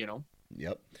 Mm-hmm.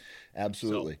 Yep,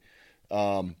 absolutely. So,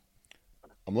 I'm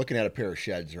looking at a pair of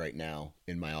sheds right now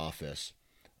in my office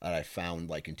that I found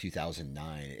like in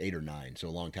 2009, 8 or 9, so a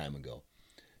long time ago.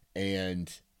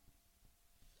 And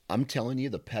I'm telling you,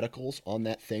 the pedicles on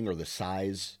that thing are the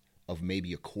size of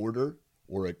maybe a quarter,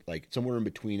 or like somewhere in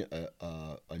between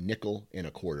a nickel and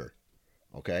a quarter.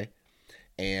 Okay.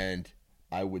 And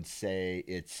I would say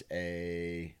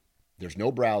there's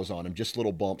no brows on them, just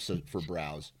little bumps for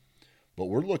brows. But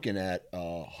we're looking at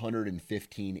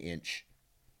 115 inch,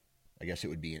 I guess it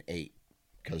would be an 8,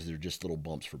 because they're just little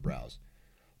bumps for brows.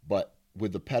 But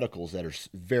with the pedicles that are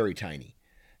very tiny.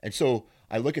 And so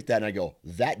I look at that and I go,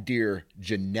 that deer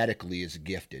genetically is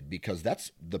gifted, because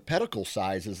the pedicle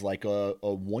size is like a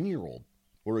 1-year-old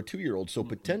or a 2-year-old. So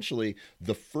potentially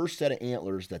the first set of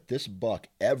antlers that this buck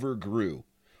ever grew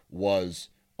was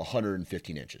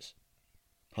 115 inches,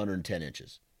 110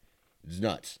 inches. It's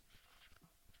nuts.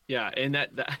 yeah. And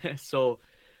so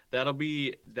that'll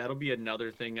be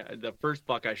another thing. The first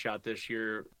buck I shot this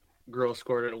year, gross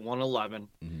scored at 111,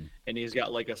 Mm-hmm. and he's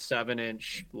got like a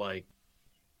 7-inch, like,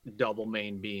 double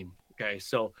main beam. Okay.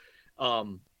 So,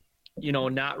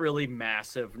 not really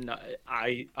massive.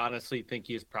 I honestly think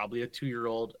he's probably a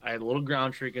 2-year-old. I had a little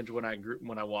ground shrinkage when I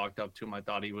walked up to him. I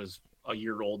thought he was a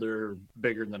year older,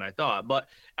 bigger than I thought, but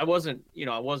I wasn't,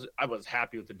 I was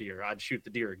happy with the deer. I'd shoot the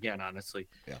deer again, honestly.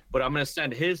 Yeah. But I'm going to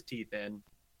send his teeth in,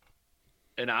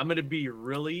 and I'm going to be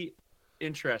really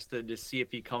interested to see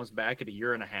if he comes back at a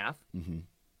year and a half. Mm-hmm.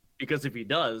 Because if he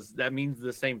does, that means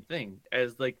the same thing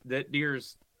as like that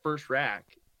deer's first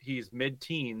rack. He's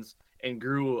mid-teens and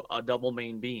grew a double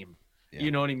main beam. Yeah. You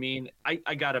know what I mean? I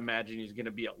got to imagine he's going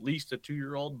to be at least a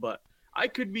 2-year-old, but I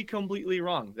could be completely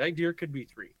wrong. That deer could be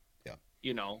 3. Yeah.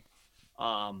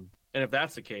 And if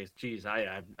that's the case, geez,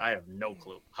 I have no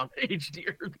clue how to age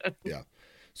deer. Yeah.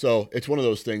 So it's one of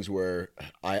those things where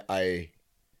I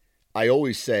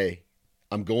always say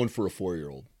I'm going for a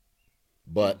 4-year-old.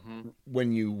 But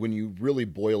when you really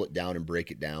boil it down and break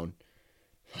it down,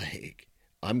 like,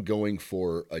 I'm going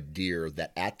for a deer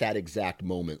that at that exact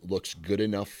moment looks good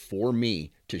enough for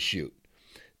me to shoot.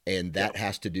 And that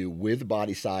has to do with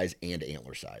body size and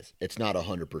antler size. It's not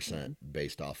 100%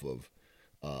 based off of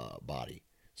body.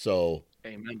 So,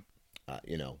 Amen.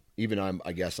 Even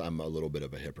I guess I'm a little bit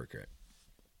of a hypocrite.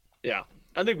 Yeah,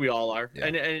 I think we all are. Yeah.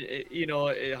 And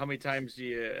how many times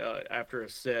you after a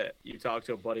sit you talk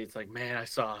to a buddy, it's like, man,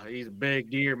 he's a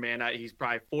big deer, man. He's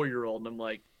probably 4-year-old, and I'm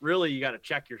like, really, you got to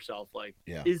check yourself. Like,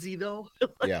 is he though?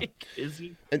 Is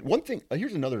he? And one thing,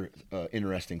 here's another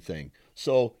interesting thing.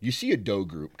 So you see a doe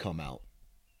group come out,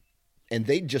 and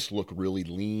they just look really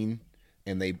lean,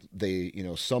 and they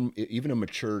some, even a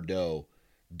mature doe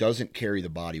doesn't carry the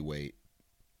body weight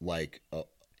like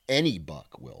any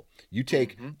buck will. You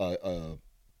take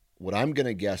what I'm going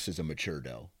to guess is a mature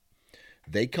doe.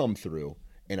 They come through,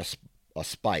 and a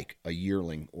spike, a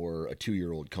yearling or a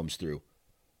 2-year-old comes through.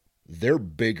 They're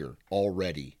bigger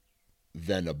already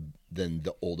than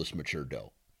the oldest mature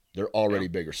doe. They're already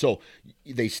bigger. So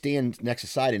they stand next to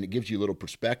side, and it gives you a little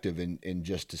perspective and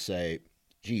just to say,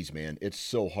 geez, man, it's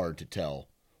so hard to tell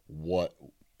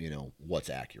what's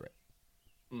accurate.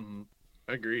 Mm-hmm.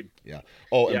 Agreed. Yeah.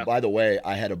 Oh, and by the way,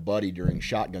 I had a buddy during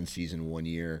shotgun season one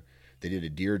year. They did a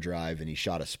deer drive, and he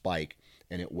shot a spike,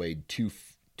 and it weighed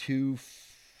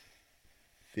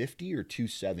 250 or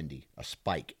 270. A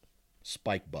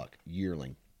spike buck,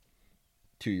 yearling,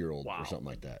 2-year-old or something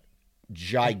like that.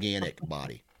 Gigantic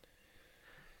body.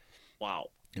 Wow.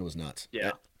 It was nuts.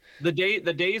 Yeah. The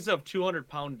days of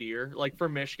 200-pound deer, like for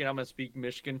Michigan, I'm gonna speak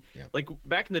Michigan. Yeah. Like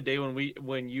back in the day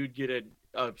when you'd get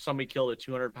somebody killed a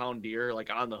 200-pound deer like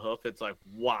on the hoof, it's like,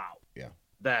 wow. Yeah.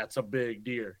 that's a big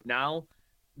deer. Now,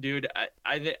 dude,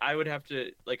 I would have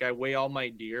to, like, I weigh all my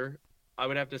deer. I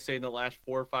would have to say in the last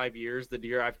 4 or 5 years, the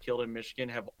deer I've killed in Michigan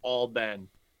have all been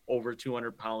over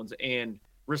 200 pounds and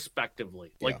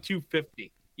respectively, Yeah. like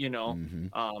 250.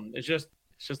 Mm-hmm. It's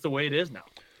just the way it is now.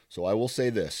 So I will say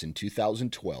this: in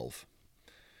 2012,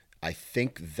 I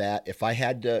think that if I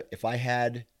had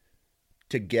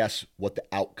to guess what the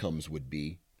outcomes would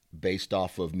be based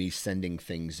off of me sending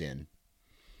things in,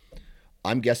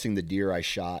 I'm guessing the deer I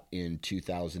shot in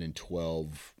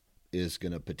 2012 is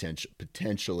going to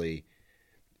potentially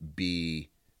be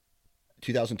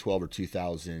 2012 or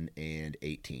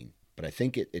 2018, but I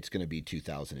think it's going to be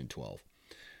 2012.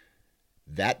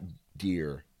 That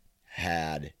deer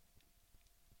had,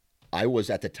 I was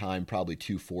at the time probably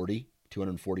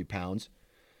 240 pounds,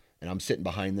 and I'm sitting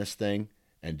behind this thing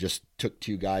and just took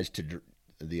two guys to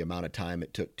the amount of time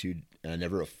it took to, and I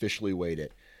never officially weighed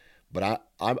it, but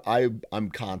I'm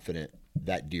confident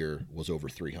that deer was over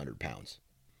 300 pounds.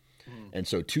 And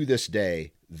so to this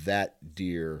day, that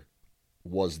deer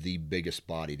was the biggest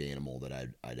bodied animal that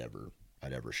I'd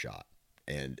ever shot,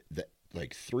 and that,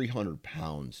 like, 300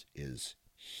 pounds is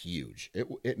huge.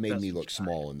 It made That's me a look giant.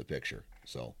 small in the picture.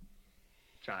 So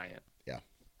Giant. yeah,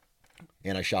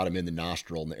 and I shot him in the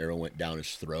nostril, and the arrow went down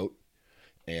his throat.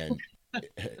 And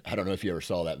I don't know if you ever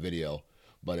saw that video,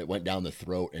 but it went down the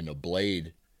throat, and a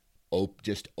blade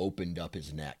just opened up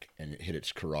his neck, and it hit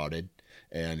its carotid,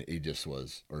 and he just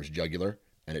was, or his jugular,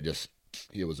 and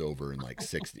he was over in like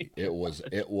 60. It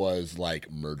was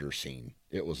like murder scene.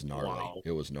 It was gnarly. Wow.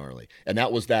 It was gnarly. And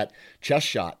that was that chest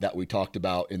shot that we talked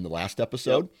about in the last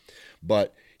episode. Yep.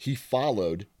 But he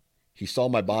saw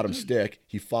my bottom stick,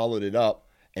 he followed it up,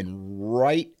 and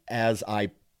right as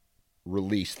I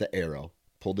released the arrow,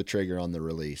 pulled the trigger on the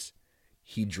release,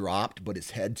 he dropped, but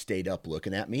his head stayed up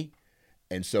looking at me.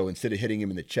 And so instead of hitting him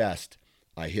in the chest,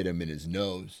 I hit him in his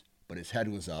nose, but his head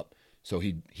was up. So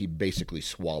he basically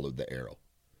swallowed the arrow.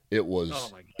 It Oh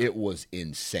was my God. it was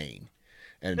insane.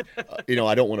 And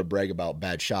I don't want to brag about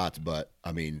bad shots, but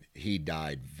I mean, he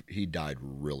died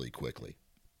really quickly.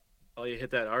 Oh, you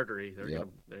hit that artery, they're Yep.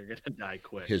 gonna die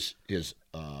quick. His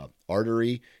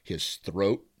artery, his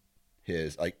throat,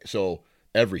 so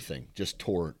everything just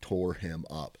tore him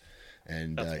up,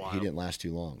 and That's he wild. didn't last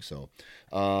too long. So,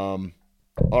 all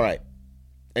right.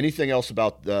 Anything else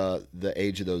about the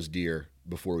age of those deer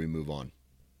before we move on?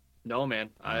 No, man.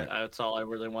 All right. That's all I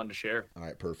really wanted to share. All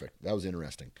right, perfect. That was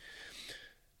interesting.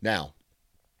 Now,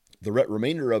 the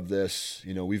remainder of this,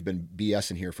 we've been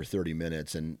BSing here for 30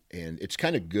 minutes, and it's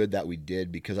kind of good that we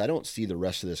did, because I don't see the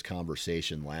rest of this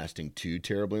conversation lasting too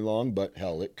terribly long, but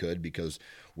hell, it could, because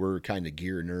we're kind of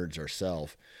gear nerds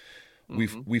ourselves.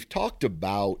 We've talked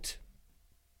about,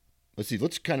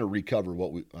 let's kind of recover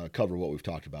cover what we've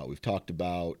talked about. We've talked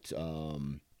about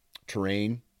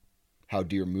terrain, how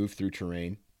deer move through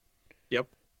terrain. Yep.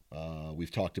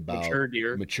 We've talked about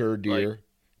Mature deer.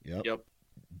 Yep. Yep.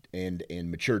 And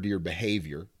mature deer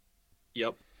behavior.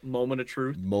 Yep. Moment of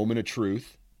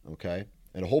truth. Okay.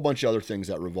 And a whole bunch of other things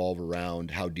that revolve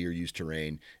around how deer use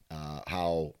terrain,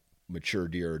 how mature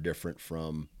deer are different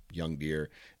from young deer,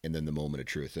 and then the moment of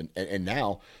truth. And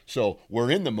now, so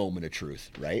we're in the moment of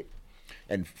truth, right?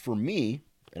 And for me,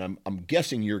 and I'm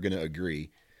guessing you're going to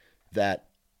agree, that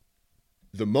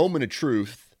the moment of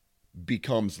truth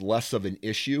becomes less of an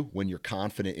issue when you're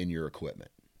confident in your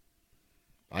equipment.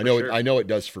 I know sure. I know it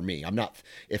does for me.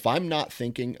 If I'm not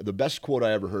thinking, the best quote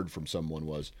I ever heard from someone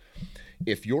was,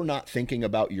 if you're not thinking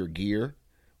about your gear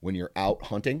when you're out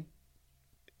hunting,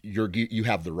 you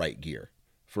have the right gear.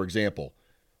 For example,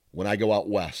 when I go out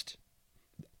west,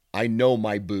 I know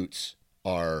my boots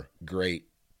are great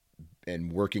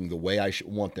and working the way I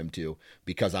want them to,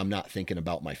 because I'm not thinking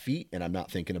about my feet and I'm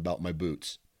not thinking about my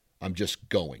boots. I'm just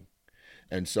going.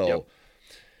 And so Yep.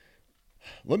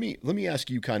 let me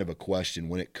ask you kind of a question.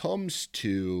 When it comes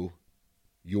to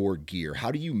your gear,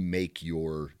 how do you make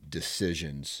your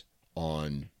decisions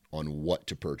on what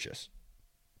to purchase?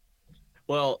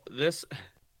 Well,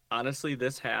 honestly,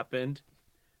 this happened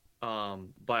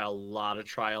by a lot of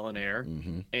trial and error,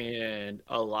 and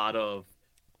a lot of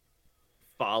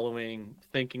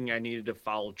thinking I needed to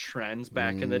follow trends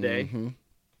back in the day.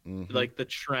 Like the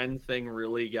trend thing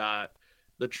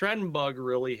the trend bug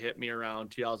really hit me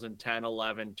around 2010,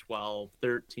 11, 12,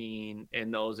 13, in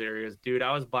those areas. Dude,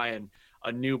 I was buying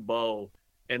a new bow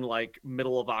in like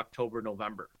middle of October,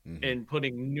 November, and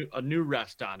putting a new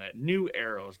rest on it, new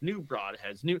arrows, new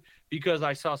broadheads, because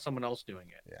I saw someone else doing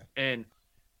it. Yeah. And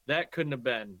that couldn't have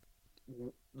been,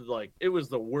 like, it was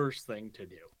the worst thing to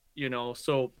do,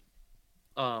 So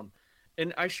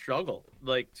And I struggled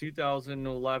like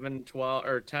 2011, 12,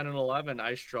 or 10 and 11.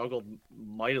 I struggled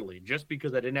mightily just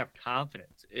because I didn't have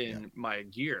confidence Yeah. in my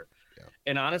gear. Yeah.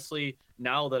 And honestly,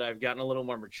 now that I've gotten a little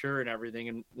more mature and everything,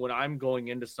 and when I'm going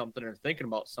into something or thinking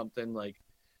about something, like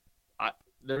I,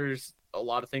 there's a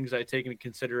lot of things I take into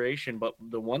consideration. But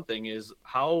the one thing is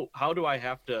how do I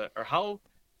have to, or how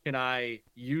can I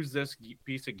use this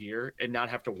piece of gear and not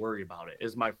have to worry about it?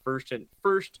 Is my first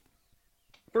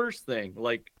thing.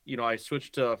 Like, I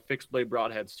switched to fixed blade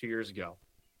broadheads 2 years ago.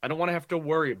 I don't want to have to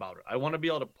worry about it. I want to be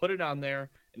able to put it on there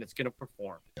and it's going to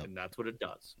perform, Yep. and that's what it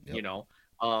does. Yep.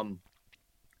 Um,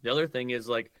 the other thing is,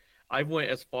 like, I went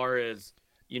as far as,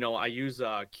 I use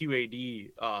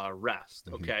QAD rest.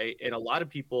 Mm-hmm. Okay. And a lot of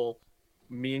people,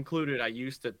 me included, I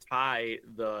used to tie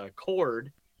the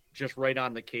cord just right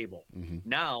on the cable. Mm-hmm.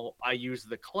 Now I use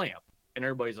the clamp. And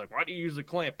everybody's like, why do you use the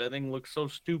clamp? That thing looks so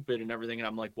stupid and everything. And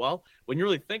I'm like, well, when you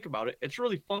really think about it, it's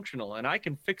really functional and I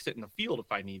can fix it in the field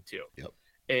if I need to. Yep.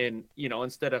 And,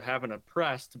 instead of having a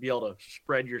press to be able to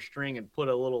spread your string and put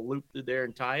a little loop through there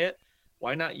and tie it,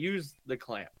 why not use the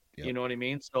clamp? Yep. You know what I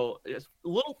mean? So it's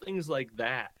little things like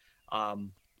that.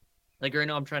 Like right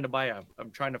now I'm trying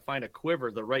to find a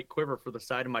quiver, the right quiver for the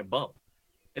side of my bow.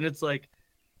 And it's like,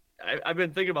 I've been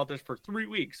thinking about this for 3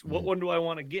 weeks. What one do I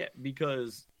want to get?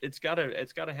 Because it's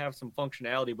gotta have some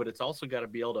functionality, but it's also got to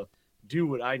be able to do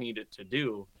what I need it to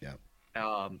do. Yeah.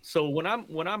 So when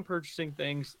I'm purchasing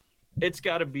things, it's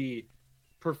got to be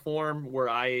perform where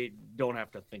I don't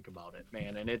have to think about it,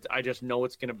 man. And I just know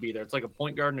it's gonna be there. It's like a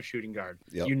point guard and a shooting guard.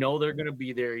 Yep. They're gonna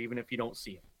be there even if you don't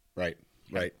see them. Right.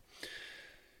 Right.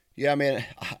 Yeah, man.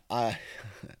 I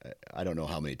don't know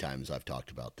how many times I've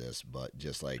talked about this, but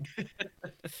just like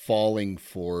falling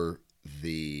for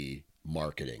the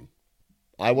marketing.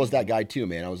 I was that guy too,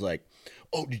 man. I was like,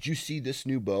 "Oh, did you see this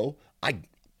new bow?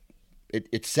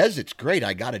 It says it's great.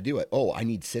 I got to do it. Oh, I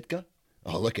need Sitka.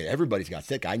 Oh, look at everybody's got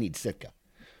Sitka. I need Sitka.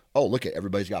 Oh, look at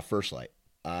everybody's got First Light.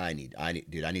 I need,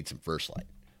 dude. I need some First Light,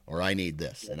 or I need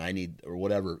this, and I need, or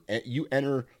whatever. And you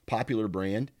enter popular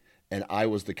brand, and I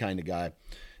was the kind of guy,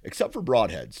 except for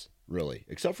broadheads, really,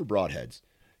 except for broadheads.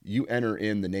 You enter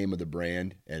in the name of the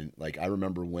brand, and like I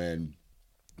remember when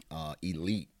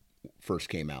Elite first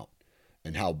came out,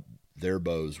 and how their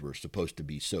bows were supposed to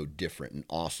be so different and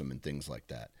awesome and things like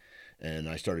that. And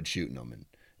I started shooting them,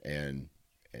 and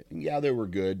yeah, they were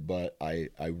good, but I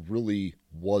really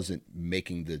wasn't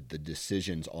making the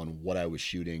decisions on what I was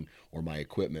shooting or my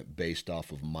equipment based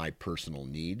off of my personal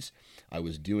needs. I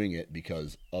was doing it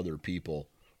because other people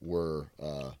were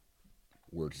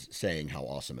saying how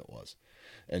awesome it was,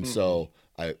 and so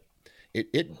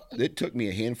it took me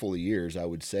a handful of years. I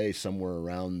would say somewhere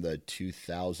around the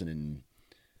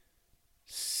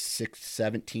 2006,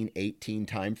 17, 18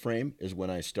 time frame is when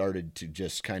I started to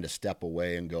just kind of step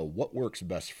away and go, what works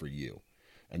best for you?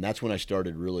 And that's when I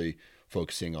started really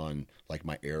focusing on like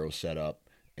my arrow setup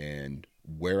and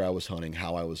where I was hunting,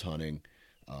 how I was hunting.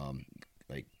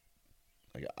 Like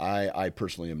I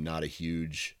personally am not a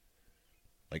huge,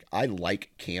 like, I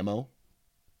like camo.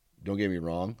 Don't get me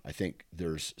wrong. I think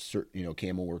there's certain,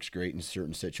 camo works great in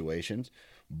certain situations,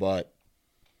 but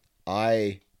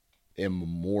I am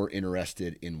more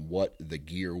interested in what the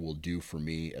gear will do for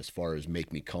me as far as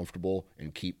make me comfortable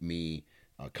and keep me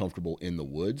comfortable in the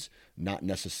woods, not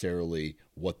necessarily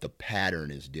what the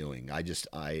pattern is doing. I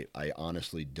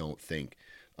honestly don't think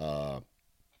camo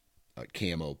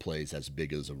plays as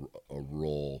big as a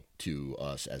role to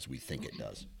us as we think it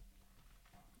does.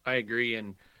 I agree,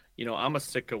 and I'm a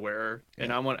Sitka wearer, and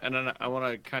Yeah. I want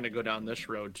to kind of go down this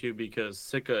road too, because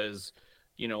Sitka is,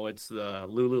 it's the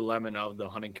Lululemon of the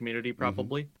hunting community,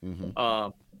 probably. Mm-hmm.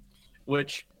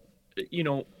 Which, you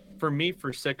know, for me,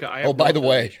 for Sitka, I Oh, have by the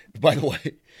way,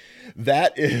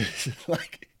 that is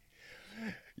like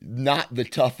not the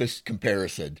toughest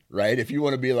comparison, right? If you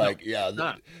want to be like,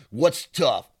 what's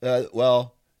tough?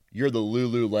 Well, you're the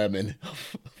Lululemon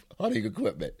of hunting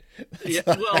equipment. Yeah,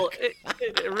 well,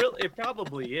 it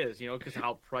probably is, because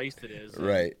how priced it is,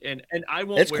 Right? And I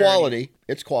won't. It's wear quality. Any,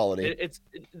 It's quality.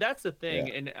 That's the thing,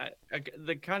 Yeah. and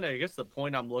the kind of, I guess, the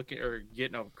point I'm looking or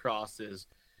getting across is,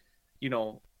 you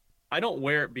know, I don't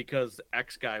wear it because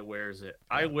X guy wears it.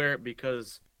 I wear it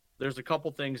because there's a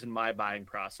couple things in my buying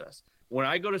process. When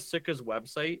I go to Sitka's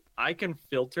website, I can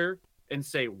filter and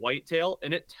say whitetail,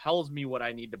 and it tells me what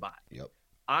I need to buy. Yep.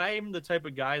 I'm the type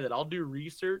of guy that I'll do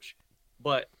research,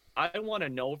 but I want to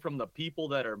know from the people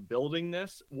that are building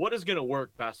this what is going to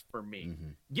work best for me. Mm-hmm.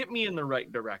 Get me in the right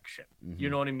direction. Mm-hmm. You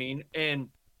know what I mean? And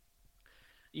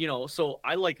so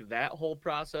I like that whole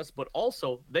process, but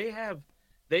also they have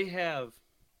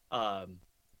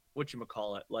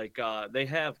whatchamacallit, like they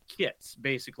have kits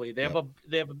basically. They have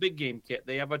Yep. a big game kit,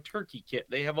 they have a turkey kit,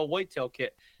 they have a whitetail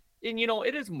kit. And you know,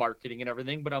 it is marketing and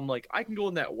everything, but I'm like, I can go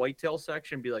in that whitetail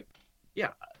section and be like, yeah,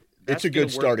 It's that's a gonna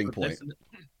good work starting for point. this and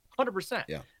 100%.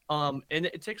 Yeah. And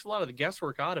it takes a lot of the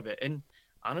guesswork out of it. And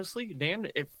honestly, Dan,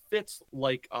 it fits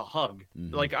like a hug.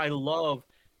 Mm-hmm. Like I love,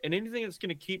 and anything that's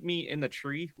gonna keep me in the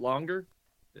tree longer.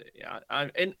 Yeah,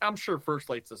 and I'm sure First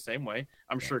Light's the same way.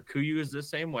 I'm Yeah. sure Kuyu is the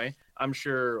same way. I'm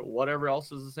sure whatever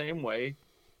else is the same way.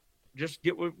 Just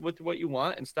get with what you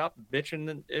want and stop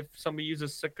bitching if somebody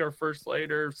uses Sitka or First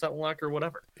Light or something like or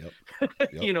whatever. Yep.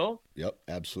 Yep. You know? Yep.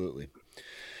 Absolutely.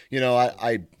 You know,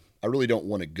 I really don't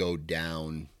want to go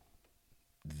down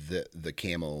the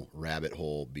camo rabbit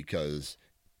hole because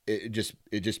it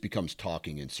just becomes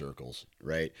talking in circles,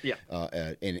 right? Yeah.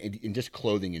 And just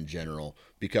clothing in general,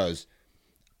 because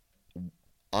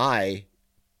I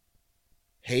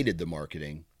hated the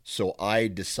marketing, so I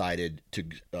decided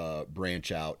to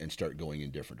branch out and start going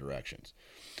in different directions.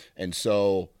 And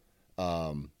so,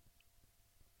 um,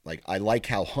 like I like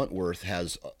how Huntworth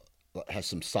has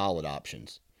some solid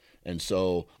options, and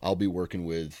so I'll be working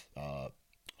with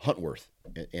Huntworth,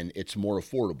 and it's more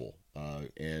affordable.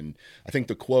 And I think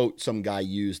the quote some guy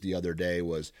used the other day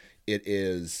was, "It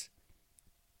is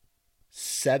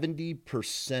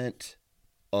 70%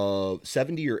 of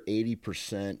 70 or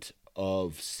 80%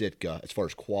 of Sitka as far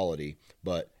as quality,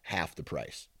 but half the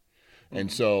price." And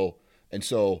Mm-hmm.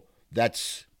 so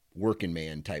that's working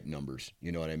man type numbers.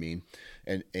 You know what I mean?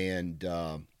 And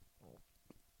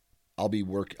I'll be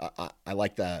work. I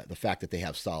like the fact that they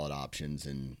have solid options,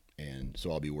 and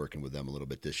so I'll be working with them a little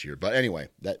bit this year. But anyway,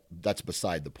 that's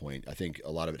beside the point. I think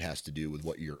a lot of it has to do with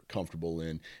what you're comfortable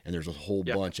in, and there's a whole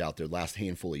Yeah. bunch out there. Last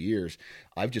handful of years,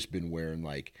 I've just been wearing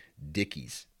like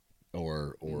Dickies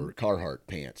or Mm-hmm. Carhartt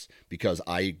pants because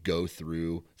I go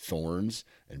through thorns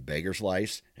and beggar's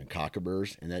lice and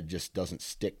cockaburs, and that just doesn't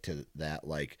stick to that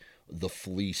like the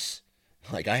fleece.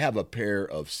 Like I have a pair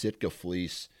of Sitka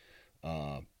fleece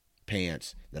uh,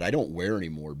 pants that I don't wear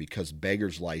anymore because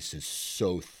beggar's lice is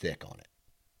so thick on it.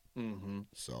 Mm-hmm.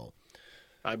 So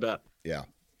I bet. yeah.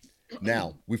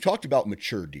 Now we've talked about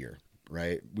mature deer,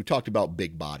 right? We talked about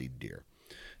big bodied deer,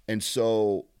 and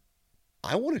so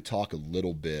I want to talk a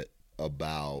little bit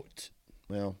about,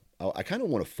 well, I kind of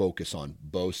want to focus on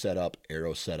bow setup,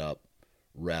 arrow setup,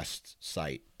 rest,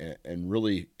 sight, and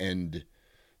really end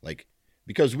like,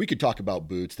 because we could talk about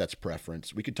boots, that's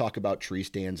preference. We could talk about tree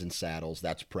stands and saddles,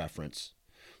 that's preference.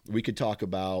 We could talk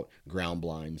about ground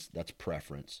blinds, that's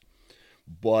preference.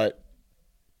 But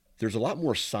there's a lot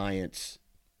more science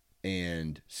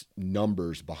and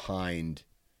numbers behind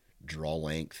draw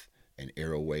length and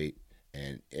arrow weight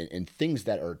and things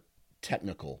that are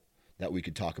technical that we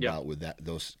could talk Yeah. about with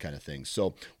those kind of things.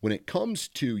 So when it comes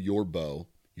to your bow,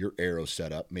 your arrow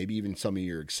setup, maybe even some of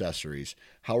your accessories,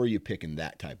 how are you picking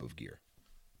that type of gear?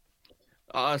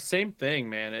 Same thing,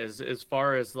 man. As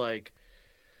far as like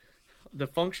the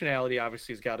functionality,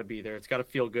 obviously has got to be there. It's got to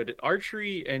feel good.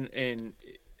 Archery and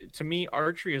to me,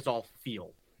 archery is all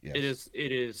feel. It Yes. is.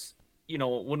 It is. You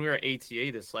know, when we were at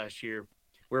ATA this last year,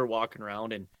 we were walking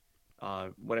around and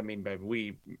what I mean by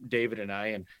we, David and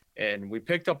I, and we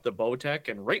picked up the Bowtech,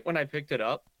 and right when I picked it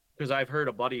up, because I've heard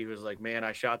a buddy who's like, man,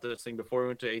 I shot this thing before we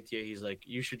went to ATA. He's like,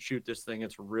 you should shoot this thing.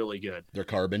 It's really good. Their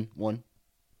carbon one?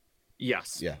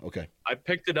 Yes. Yeah, okay. I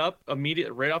picked it up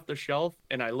immediately right off the shelf,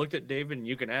 and I looked at David, and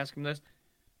you can ask him this.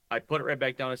 I put it right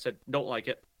back down and said, don't like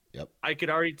it. Yep. I could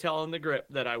already tell in the grip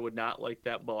that I would not like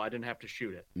that bow. I didn't have to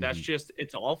shoot it. That's Mm-hmm. just,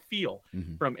 it's all feel.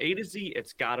 Mm-hmm. From A to Z,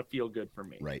 it's got to feel good for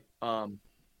me. Right.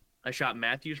 I shot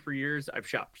Matthews for years. I've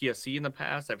shot PSC in the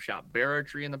past. I've shot bear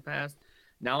archery in the past.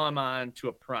 Now I'm on to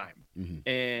a Prime. Mm-hmm.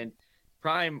 And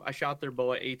Prime, I shot their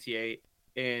bow at ATA.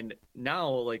 And now,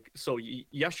 like, so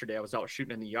yesterday I was out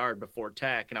shooting in the yard before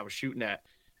TAC, and I was shooting at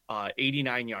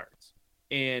 89 yards.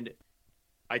 And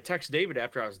I text David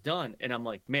after I was done, and I'm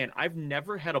like, man, I've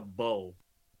never had a bow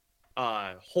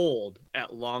hold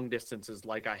at long distances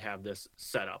like I have this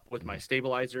setup with my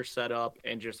stabilizer set up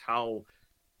and just how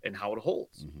it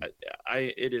holds. Mm-hmm.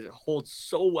 It holds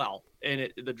so well,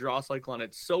 and the draw cycle on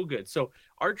it's so good. So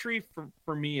archery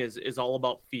for me is all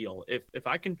about feel. If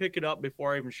I can pick it up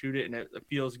before I even shoot it and it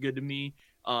feels good to me,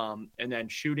 and then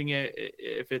shooting it,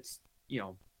 if it's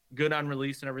good on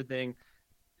release and everything,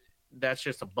 that's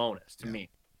just a bonus to me.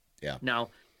 Yeah. Now,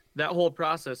 that whole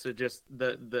process, it just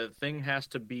the thing has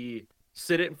to be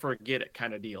sit it and forget it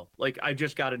kind of deal. Like I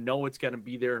just got to know it's going to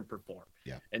be there and perform.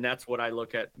 Yeah. And that's what I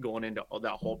look at going into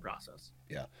that whole process.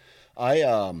 Yeah.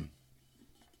 I'm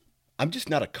just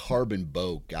not a carbon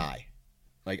bow guy.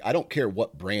 Like, I don't care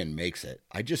what brand makes it.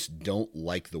 I just don't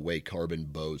like the way carbon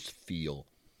bows feel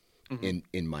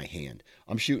in my hand.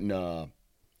 I'm shooting,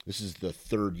 this is the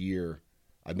third year.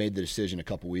 I made the decision a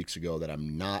couple weeks ago that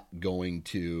I'm not going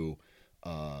to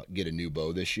get a new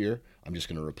bow this year. I'm just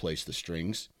going to replace the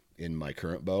strings in my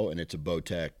current bow, and it's a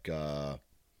Bowtech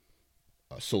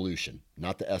Solution,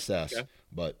 not the SS, Okay.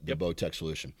 but the Bowtech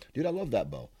Solution. Dude, I love that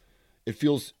bow. It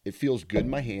feels good in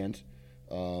my hand.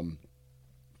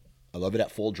 I love it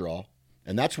at full draw,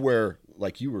 and that's where,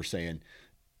 like you were saying,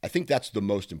 I think that's the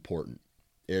most important.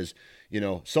 Is,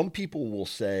 some people will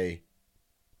say,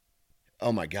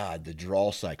 "Oh my God, the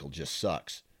draw cycle just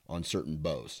sucks on certain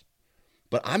bows,"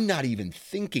 but I'm not even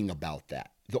thinking about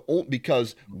that.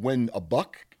 Because when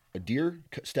a deer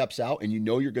steps out, and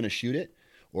you're going to shoot it,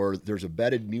 or there's a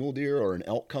bedded mule deer or an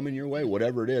elk coming your way,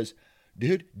 whatever it is,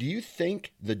 dude, do you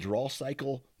think the draw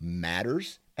cycle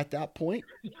matters at that point?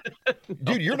 No.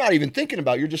 Dude, you're not even thinking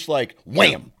about it. You're just like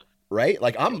wham, right?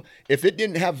 Like, if it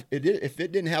didn't have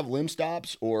limb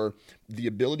stops or the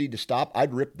ability to stop,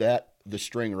 I'd rip the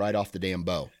string right off the damn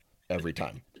bow every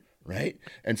time, right?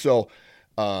 And so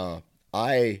for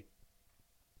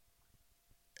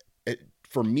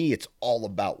me, it's all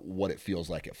about what it feels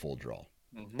like at full draw.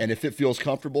 And if it feels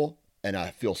comfortable and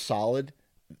I feel solid,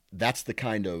 that's the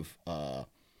kind of a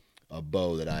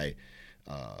bow that I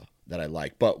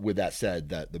like. But with that said,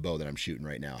 that the bow that I'm shooting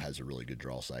right now has a really good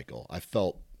draw cycle. I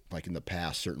felt like in the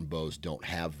past, certain bows don't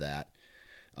have that.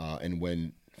 And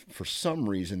when, for some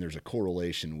reason, there's a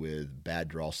correlation with bad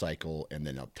draw cycle and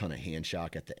then a ton of hand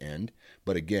shock at the end.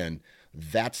 But again,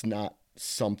 that's not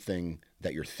something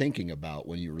that you're thinking about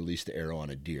when you release the arrow on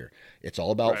a deer. It's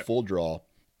all about full draw.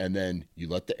 And then you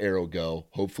let the arrow go.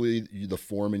 Hopefully the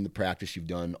form and the practice you've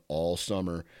done all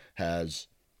summer has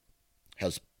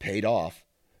paid off.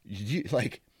 You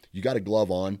got a glove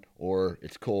on, or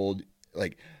it's cold.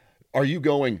 Like, are you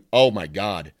going, "Oh my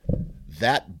God,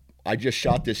 I just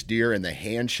shot this deer and the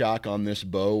hand shock on this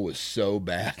bow was so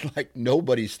bad"? Like,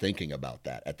 nobody's thinking about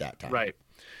that at that time. Right.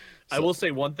 I will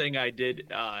say one thing I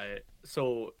did.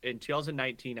 So in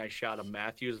 2019, I shot a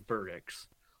Matthews Verdicts.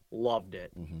 Loved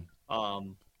it.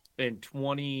 In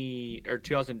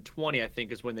 2020, I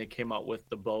think, is when they came out with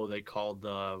the bow they called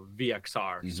the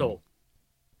VXR. So,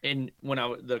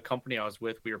 the company I was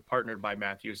with, we were partnered by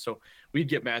Matthews, so we'd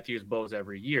get Matthews bows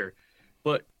every year.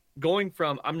 But going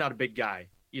from, I'm not a big guy,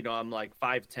 I'm like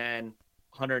 5'10",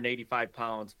 185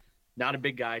 pounds, not a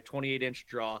big guy, 28-inch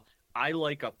draw. I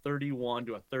like a 31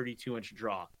 to a 32-inch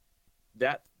draw.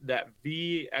 That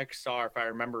VXR, if I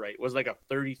remember right, was like a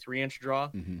 33-inch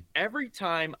draw. Every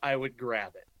time I would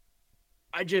grab it,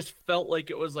 I just felt like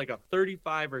it was like a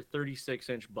 35 or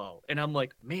 36-inch bow. And I'm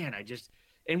like, man,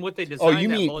 and what they designed.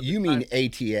 Oh, you mean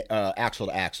ATA, axle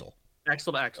to axle?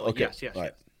 Axle to axle. Okay. Yes.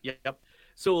 Right. Yep.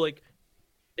 So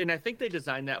and I think they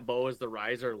designed that bow as the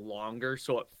riser longer,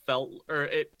 so it felt,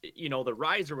 the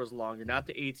riser was longer, not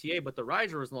the ATA, but the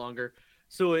riser was longer,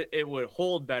 so it would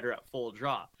hold better at full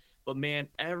draw. But man,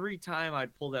 every time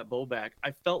I'd pull that bow back,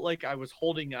 I felt like I was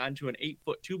holding on to an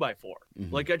 8-foot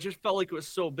 2x4. Like, I just felt like it was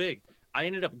so big. I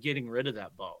ended up getting rid of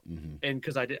that bow, and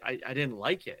because I didn't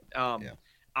like it.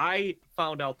 I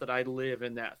found out that I live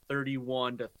in that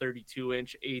 31 to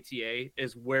 32-inch ATA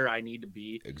is where I need to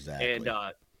be. Exactly. And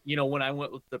when I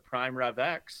went with the Prime Rev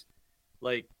X,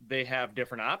 like, they have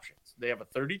different options. They have a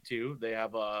 32, they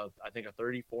have I think a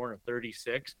 34 and a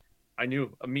 36. I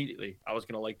knew immediately I was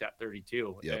going to like that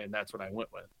 32, and that's what I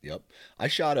went with. Yep. I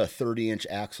shot a 30-inch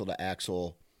axle to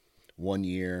axle one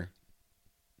year,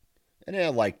 and I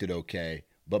liked it okay,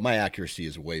 but my accuracy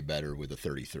is way better with a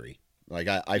 33. Like,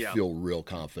 I feel real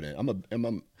confident. I'm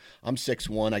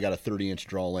 6'1", I got a 30-inch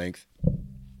draw length,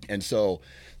 and so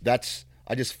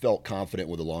I just felt confident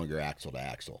with a longer axle to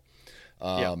axle.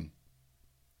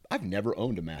 I've never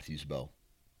owned a Matthews bow.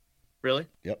 Really?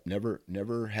 Yep,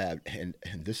 never had, and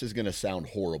this is going to sound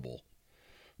horrible.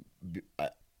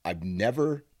 I've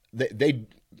never. They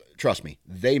trust me.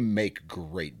 They make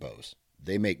great bows.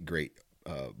 They make great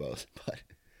bows. But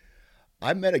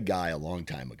I met a guy a long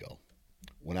time ago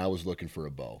when I was looking for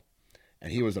a bow,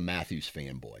 and he was a Matthews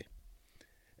fanboy,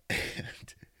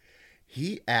 and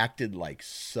he acted like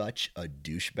such a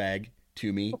douchebag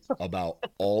to me about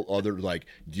all other, like,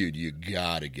 dude, you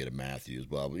gotta get a Matthews,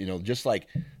 blah, blah, just like.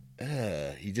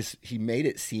 He made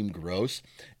it seem gross,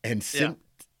 and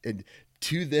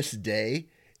to this day,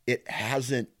 it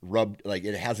hasn't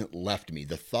left me.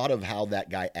 The thought of how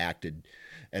that guy acted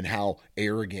and how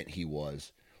arrogant he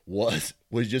was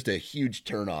just a huge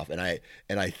turnoff,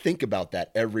 and I think about that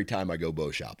every time I go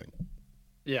bow shopping.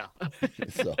 Yeah,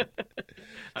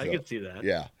 I can see that.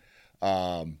 Yeah.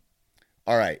 All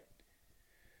right.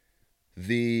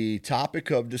 The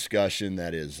topic of discussion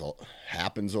that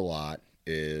happens a lot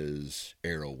is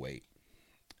arrow weight.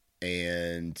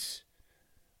 And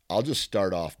I'll just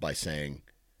start off by saying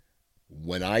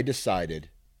when I decided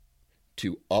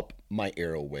to up my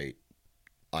arrow weight,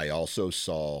 I also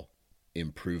saw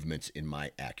improvements in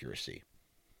my accuracy.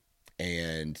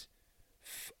 And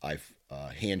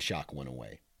hand shock went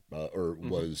away or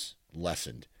was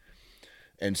lessened.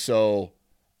 And so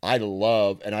I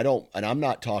love, and I'm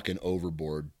not talking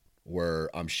overboard where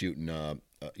I'm shooting a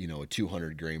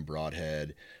 200 grain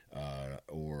broadhead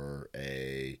or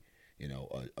a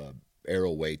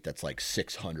arrow weight that's like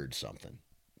 600 something.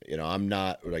 I'm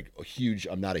not a huge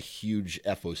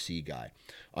FOC guy.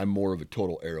 I'm more of a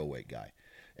total arrow weight guy.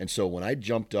 And so when I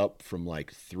jumped up from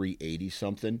like 380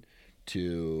 something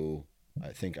to, I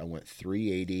think I went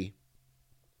 380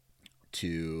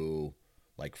 to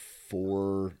like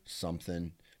 4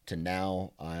 something to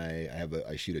now I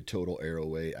shoot a total arrow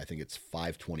weight. I think it's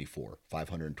 524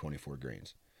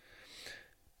 grains.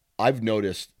 I've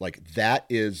noticed like that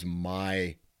is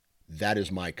my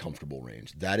comfortable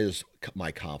range. That is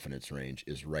my confidence range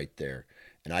is right there.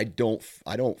 And I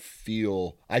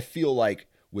feel like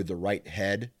with the right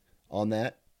head on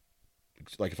that,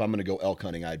 like if I'm going to go elk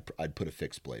hunting, I'd put a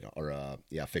fixed blade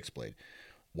fixed blade.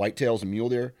 Whitetails and mule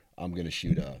deer, I'm going to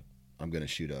shoot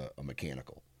a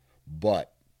mechanical.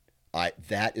 But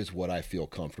that is what I feel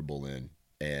comfortable in.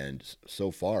 And so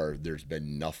far there's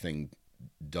been nothing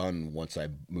done once I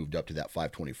moved up to that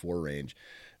 524 range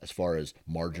as far as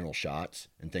marginal shots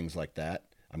and things like that.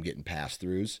 I'm getting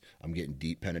pass-throughs, I'm getting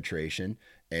deep penetration,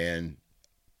 and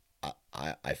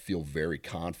I feel very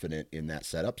confident in that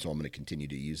setup, so I'm going to continue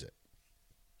to use it.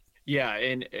 Yeah,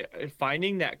 and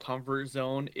finding that comfort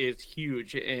zone is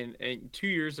huge. And 2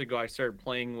 years ago, I started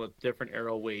playing with different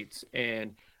arrow weights,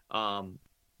 and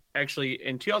actually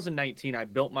in 2019, I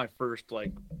built my first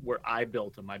where I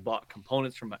built them. I bought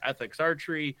components from Ethics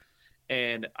Archery,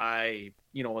 and I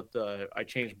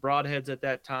changed broadheads at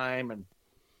that time, and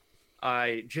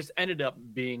I just ended up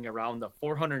being around the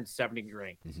 470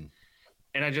 grains. Mm-hmm.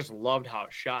 And I just loved how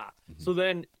it shot. Mm-hmm. So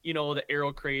then, the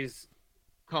arrow craze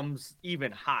comes even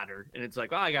hotter, and it's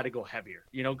like, I got to go heavier,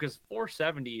 because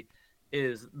 470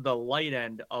 is the light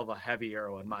end of a heavy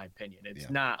arrow, in my opinion. It's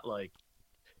not like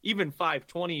even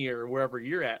 520 or wherever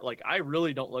you're at. Like, I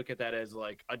really don't look at that as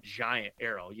like a giant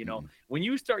arrow. Mm-hmm. When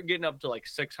you start getting up to like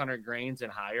 600 grains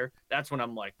and higher, that's when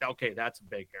I'm like, okay, that's a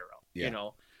big arrow.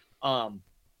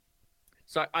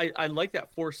 So I like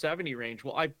that 470 range.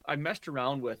 Well, I messed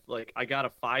around with I got a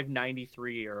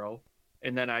 593 arrow,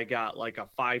 and then I got like a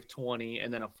 520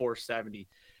 and then a 470.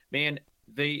 Man,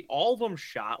 all of them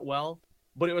shot well,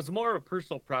 but it was more of a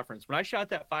personal preference. When I shot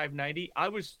that 590, I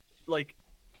was like,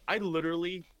 I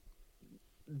literally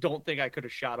don't think I could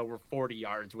have shot over 40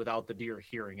 yards without the deer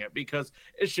hearing it, because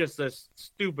it's just this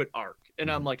stupid arc.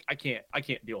 And I'm like, I can't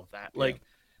deal with that. Yeah. Like,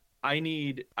 I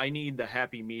need the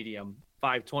happy medium.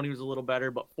 520 was a little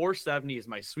better, but 470 is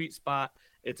my sweet spot.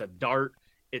 It's a dart.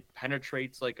 It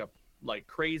penetrates like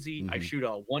crazy. Mm-hmm. I shoot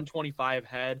a 125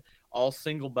 head, all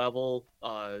single bevel,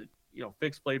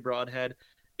 fixed blade broadhead.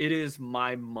 It is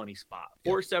my money spot.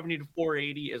 470 to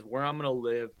 480 is where I'm going to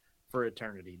live for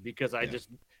eternity, because I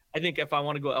think if I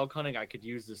want to go elk hunting, I could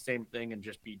use the same thing and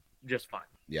just be just fine.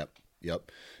 Yep.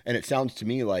 And it sounds to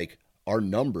me like our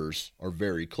numbers are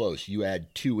very close. You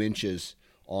add 2 inches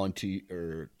onto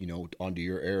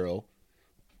your arrow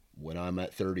when I'm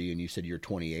at 30 and you said you're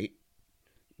 28.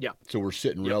 Yeah. So we're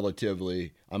sitting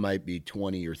relatively, I might be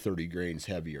 20 or 30 grains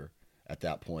heavier at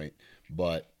that point.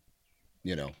 But,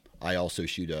 I also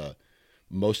shoot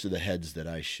most of the heads that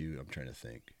I shoot, I'm trying to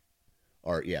think,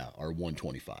 are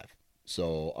 125.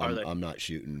 So I'm not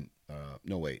shooting, a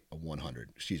 100,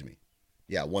 excuse me.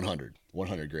 Yeah, 100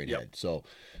 grain head. So,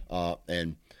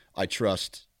 and I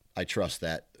trust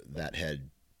that head.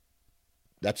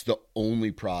 That's the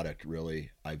only product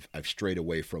really I've strayed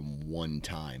away from one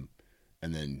time,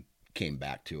 and then came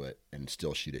back to it and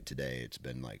still shoot it today. It's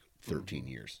been like 13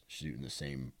 years shooting the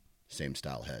same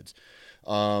style heads.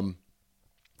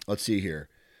 Let's see here.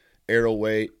 Arrow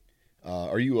weight.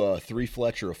 Are you a 3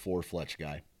 fletch or a 4 fletch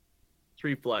guy?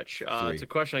 3 fletch. It's a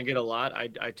question I get a lot.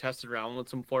 I tested around with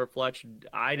some 4 fletch.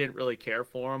 I didn't really care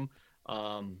for them.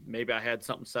 Maybe I had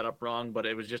something set up wrong, but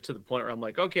it was just to the point where I'm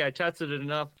like, okay, I tested it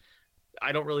enough.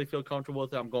 I don't really feel comfortable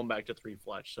with it. I'm going back to 3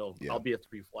 fletch. So I'll be a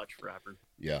 3 fletch forever.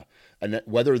 Yeah. And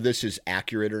whether this is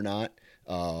accurate or not,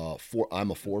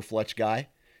 I'm a 4 fletch guy,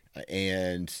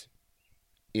 and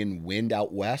in wind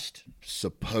out west,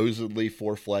 supposedly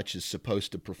 4 fletch is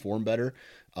supposed to perform better.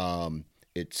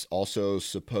 It's also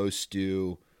supposed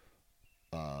to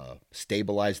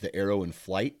stabilize the arrow in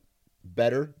flight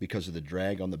better because of the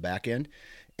drag on the back end,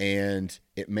 and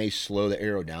it may slow the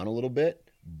arrow down a little bit,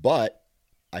 but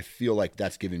I feel like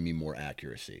that's giving me more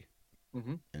accuracy.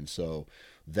 Mm-hmm. And so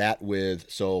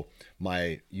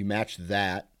you match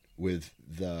that with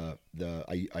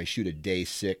I shoot a day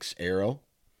 6 arrow.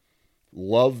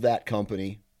 Love that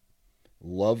company.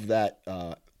 Love that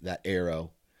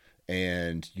arrow.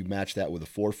 And you match that with a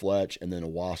 4-fletch and then a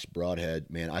wasp broadhead.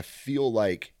 Man, I feel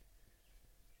like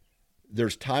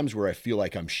there's times where I feel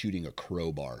like I'm shooting a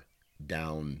crowbar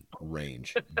down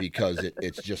range because it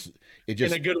In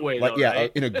just a good way, like, though, yeah,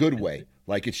 right? in a good way.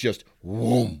 Like it's just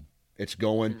whoom, it's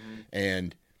going. Mm-hmm.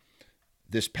 And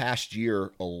this past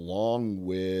year,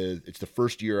 it's the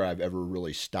first year I've ever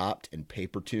really stopped and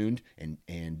paper tuned and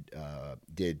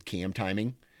did cam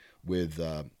timing with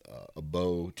a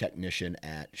bow technician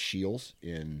at Shields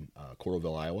in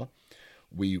Coralville, Iowa.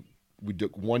 We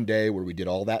took one day where we did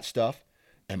all that stuff,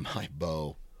 and my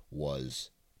bow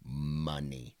was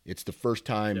money. It's the first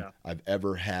time Yeah. I've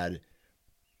ever had.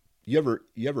 You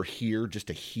ever hear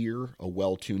a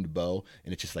well tuned bow,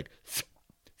 and it's just like,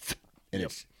 and Yep.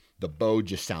 it's the bow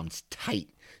just sounds tight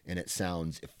and it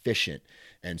sounds efficient.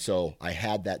 And so I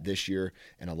had that this year,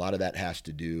 and a lot of that has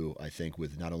to do, I think,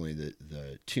 with not only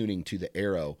the tuning to the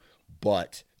arrow,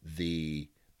 but the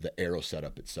arrow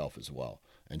setup itself as well.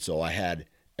 And so I had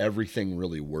everything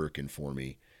really working for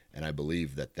me, and I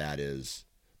believe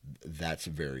that's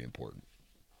very important.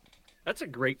 That's a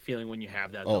great feeling when you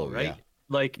have that, though, Oh yeah, right?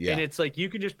 Like, and yeah, it's like you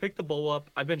can just pick the bow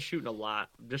up. I've been shooting a lot,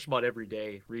 just about every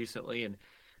day recently, and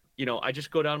I just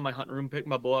go down to my hunting room, pick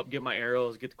my bow up, get my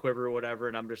arrows, get the quiver or whatever,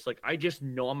 and I'm just like, I just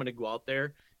know I'm gonna go out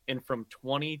there, and from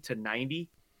 20 to 90,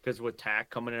 because with tack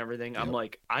coming and everything, I'm yep,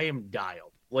 like, I am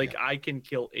dialed. Like yep. I can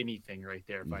kill anything right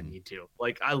there if I Hmm. need to.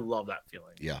 Like I love that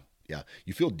feeling. Yeah, yeah.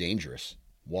 You feel dangerous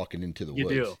walking into the You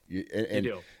woods. do. And, You and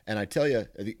do. and I tell you,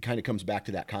 it kind of comes back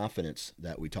to that confidence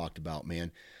that we talked about,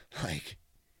 man. Like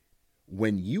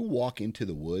when you walk into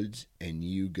the woods and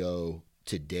you go,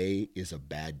 "Today is a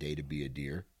bad day to be a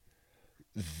deer,"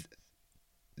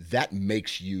 that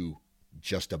makes you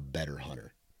just a better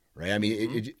hunter, right? I mean,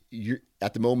 Mm-hmm. you're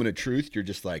at the moment of truth, you're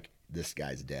just like, this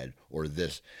guy's dead or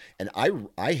this, and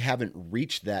I haven't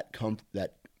reached that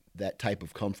type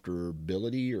of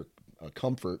comfortability or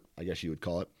comfort, I guess you would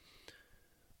call it,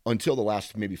 until the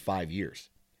last maybe 5 years.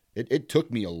 It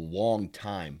took me a long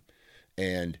time,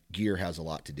 and gear has a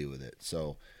lot to do with it.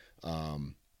 So,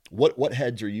 what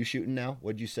heads are you shooting now?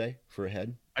 What'd you say for a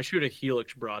head? I shoot a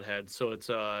Helix broadhead, so it's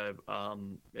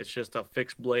just a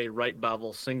fixed blade, right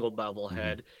bevel, single bevel Mm-hmm.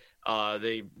 head.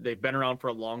 They've been around for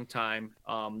a long time.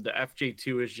 The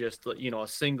FJ2 is just a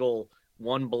single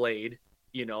one blade,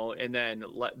 and then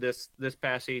this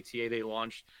past ATA they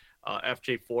launched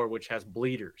FJ4, which has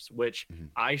bleeders, which Mm-hmm.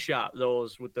 I shot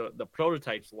those with the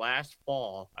prototypes last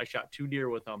fall. I shot 2 deer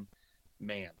with them,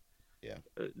 man, Yeah,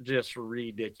 just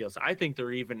ridiculous. I think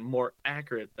they're even more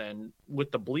accurate than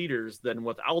with the bleeders than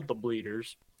without the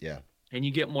bleeders, yeah, and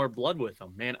you get more blood with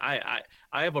them. Man, I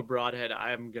have a broadhead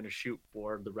I'm gonna shoot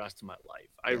for the rest of my life.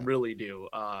 I yeah, really do.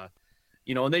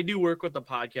 And they do work with the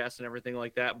podcast and everything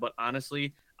like that. But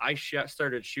honestly,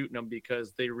 started shooting them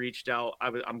because they reached out.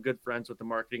 I'm good friends with the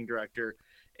marketing director,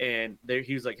 and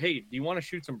he was like, "Hey, do you want to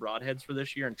shoot some broadheads for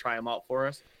this year and try them out for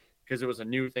us?" Because it was a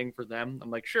new thing for them.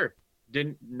 I'm like, "Sure."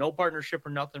 Didn't no partnership or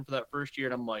nothing for that first year,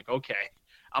 and I'm like, "Okay,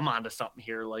 I'm onto something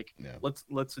here. Like, yeah,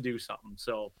 let's do something."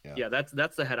 So yeah. yeah,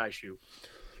 that's the head I shoot.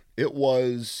 It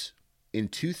was in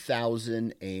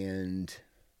 2000 and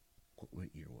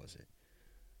what year was it?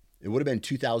 It would have been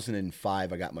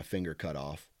 2005. I got my finger cut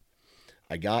off.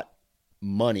 I got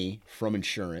money from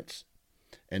insurance.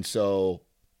 And so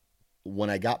when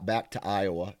I got back to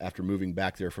Iowa after moving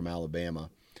back there from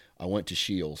Alabama, I went to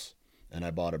Shields and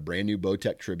I bought a brand new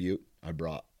Bowtech Tribute. I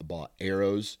bought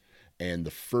arrows, and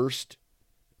the first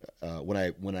when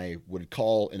I would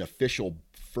call an official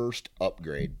first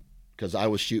upgrade, because I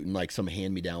was shooting like some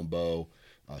hand me down bow,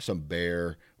 some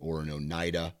bear or an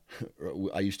Oneida.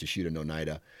 I used to shoot an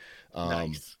Oneida.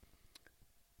 Um, Nice.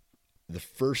 the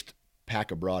first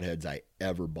pack of broadheads I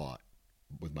ever bought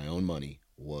with my own money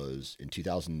was in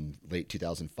 2000, late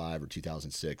 2005 or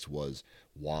 2006, was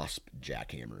Wasp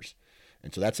jackhammers.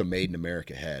 And so that's a made in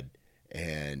America head.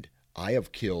 And I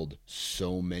have killed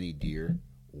so many deer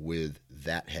with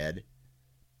that head,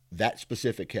 that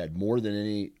specific head, more than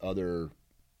any other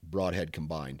broadhead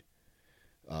combined.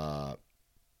 Uh,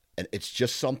 and it's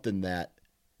just something that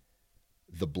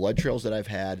the blood trails that I've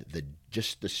had,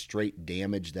 the straight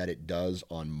damage that it does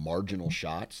on marginal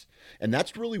shots, and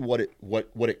that's really what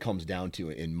it comes down to,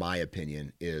 in my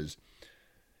opinion, is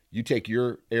you take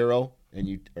your arrow and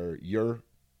your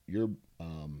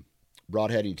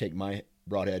broadhead and you take my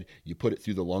broadhead, you put it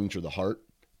through the lungs or the heart,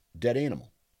 dead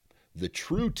animal. The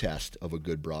true test of a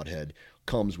good broadhead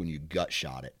comes when you gut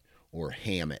shot it or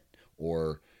ham it,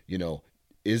 or,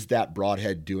 is that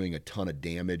broadhead doing a ton of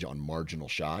damage on marginal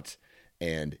shots?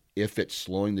 And if it's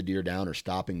slowing the deer down or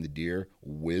stopping the deer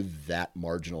with that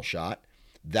marginal shot,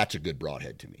 that's a good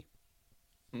broadhead to me.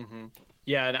 Mm-hmm.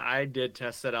 Yeah, and I did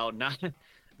test it out, not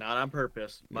on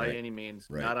purpose by Right. any means,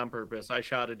 Right. not on purpose. I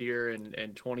shot a deer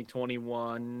in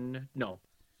 2021. No,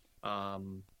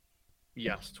 um,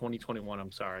 yes, 2021.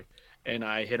 I'm sorry, and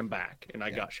I hit him back, and I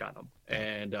Yeah. got shot him, Yeah.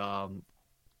 and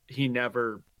he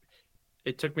never.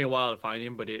 It took me a while to find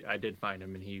him, but I did find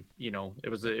him, and he, it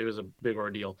was a big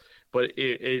ordeal, but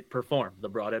it performed. The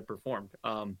broadhead performed.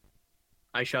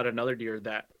 I shot another deer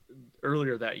that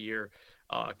earlier that year,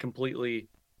 completely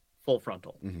full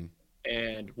frontal. Mm-hmm.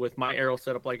 And with my arrow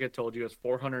setup, like I told you, it's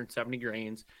 470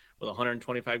 grains with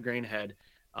 125 grain head,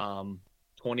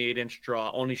 28-inch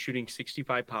draw, only shooting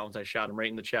 65 pounds. I shot him right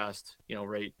in the chest,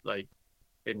 right like,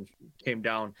 and came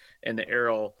down, and the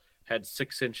arrow had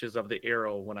 6 inches of the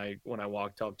arrow when I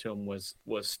walked up to him was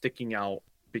sticking out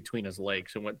between his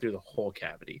legs and went through the whole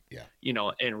cavity. Yeah.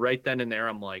 And right then and there,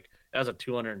 I'm like, that's a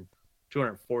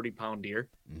 240-pound deer.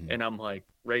 Mm-hmm. And I'm like,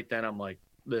 right then, I'm like,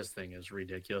 this thing is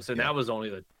ridiculous. And Yeah. that was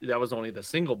only the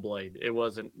single blade. It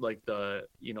wasn't like the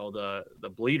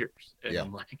bleeders. And Yeah.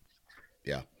 I'm like,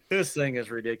 Yeah. this thing is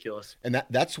ridiculous. And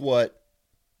that's what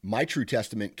my true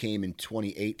testament came in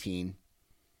 2018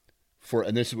 for.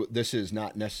 And this is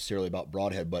not necessarily about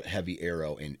broadhead, but heavy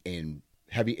arrow and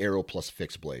heavy arrow plus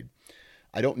fixed blade.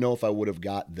 I don't know if I would have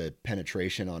got the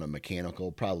penetration on a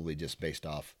mechanical, probably just based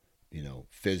off,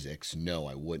 physics. No,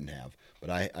 I wouldn't have. But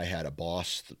I had a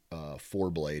Boss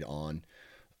 4-blade on.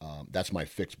 That's my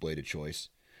fixed bladed choice.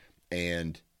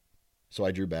 And so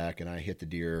I drew back and I hit the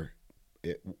deer.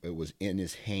 It was in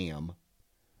his ham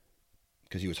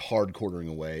because he was hard quartering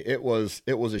away. It was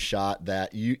a shot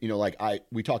that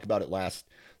we talked about it last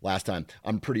time.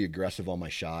 I'm pretty aggressive on my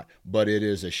shot, but it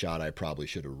is a shot I probably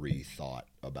should have rethought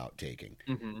about taking.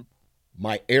 Mm-hmm.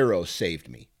 My arrow saved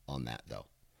me on that though.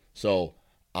 So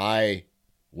I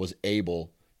was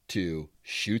able to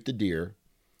shoot the deer,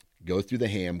 go through the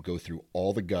ham, go through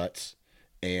all the guts,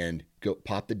 and go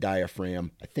pop the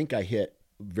diaphragm. I think I hit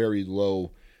very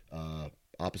low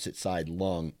opposite side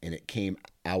lung, and it came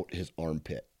out his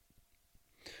armpit.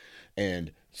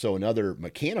 And so another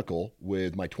mechanical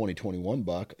with my 2021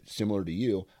 buck, similar to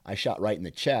you, I shot right in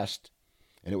the chest,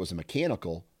 and it was a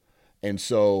mechanical. And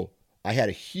so I had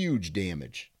a huge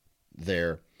damage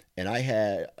there. And I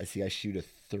shoot a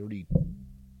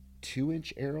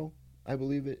 32-inch arrow, I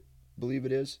believe it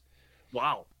is.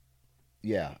 Wow.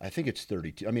 Yeah, I think it's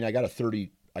 32. I mean, I got a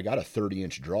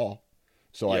 30-inch draw.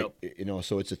 So Yep.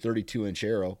 So it's a 32-inch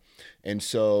arrow. And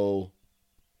so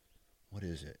what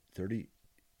is it?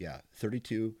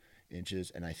 32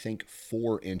 inches, and I think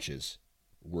 4 inches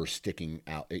were sticking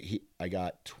out. I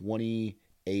got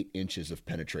 28 inches of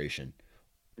penetration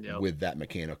with that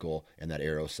mechanical and that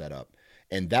arrow setup.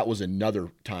 And that was another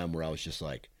time where I was just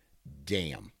like,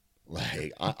 damn,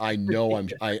 like I know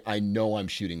I'm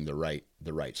shooting the right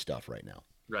stuff right now.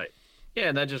 Right. Yeah,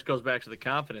 and that just goes back to the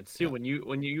confidence too. Yeah.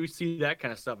 When you see that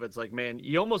kind of stuff, it's like, man,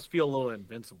 you almost feel a little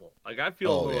invincible. Like I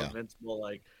feel a little invincible.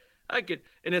 Like I could,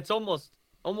 and it's almost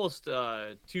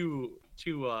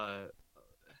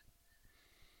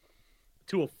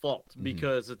to a fault,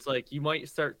 because it's like you might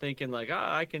start thinking like,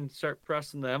 I can start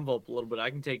pressing the envelope a little bit. I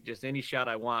can take just any shot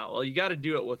I want. Well, you got to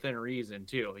do it within reason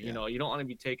too. You know, you don't want to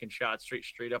be taking shots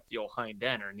straight up the old hind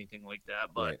end or anything like that.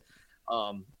 But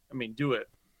I mean, do it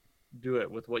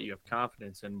with what you have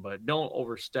confidence in, but don't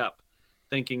overstep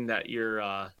thinking that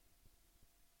you're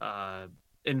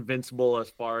invincible as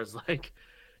far as like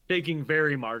taking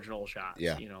very marginal shots.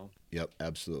 Yeah. Yep,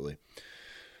 absolutely.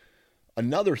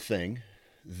 Another thing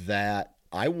that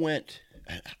I went,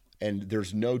 and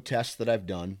there's no tests that I've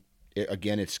done.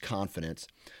 Again, it's confidence.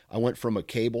 I went from a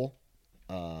cable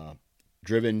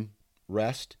driven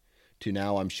rest to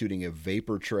now I'm shooting a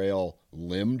vapor trail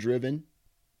limb driven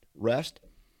rest.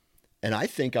 And I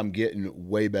think I'm getting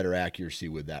way better accuracy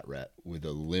with that with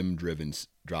a limb driven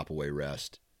drop away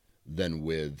rest than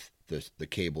with the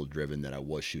cable driven that I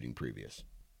was shooting previous.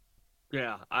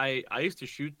 Yeah, I used to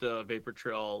shoot the vapor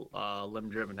trail limb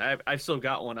driven. I've still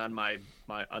got one on my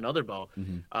another bow.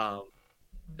 Mm-hmm.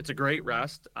 It's a great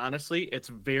rest. Honestly, it's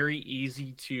very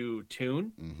easy to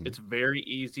tune. Mm-hmm. It's very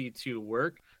easy to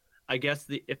work. I guess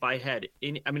if I had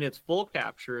any, I mean, it's full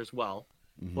capture as well.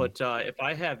 Mm-hmm. But if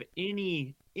I have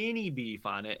any beef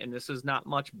on it, and this is not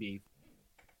much beef,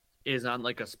 is on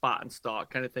like a spot and stalk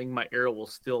kind of thing, my arrow will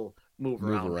still move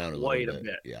around a quite a bit.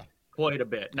 bit. Yeah. quite a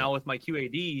bit. Yep. Now with my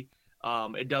QAD,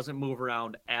 it doesn't move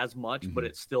around as much, but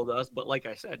Mm-hmm. it still does. But like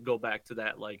I said, go back to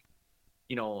that, like,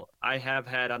 I have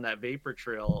had on that vapor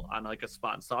trail on like a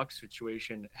spot and stock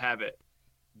situation, have it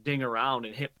ding around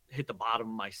and hit the bottom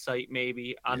of my sight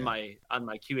maybe on Yeah.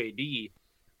 my QAD.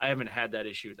 I haven't had that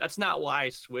issue. That's not why I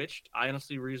switched. I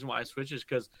honestly, the reason why I switched is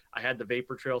because I had the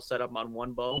vapor trail set up on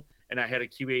one bow and I had a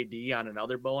QAD on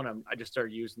another bow, and I just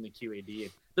started using the QAD.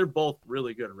 They're both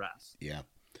really good rests. Yeah.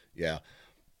 Yeah.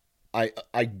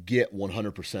 I get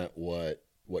 100%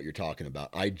 what you're talking about.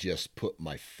 I just put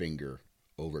my finger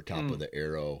over top of Mm, the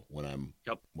arrow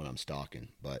yep. when I'm stalking,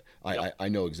 but Yep. I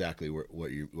know exactly what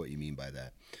you mean by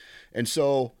that. And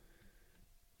so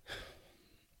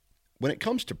when it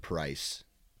comes to price,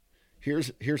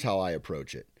 here's how I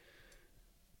approach it.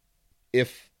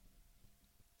 If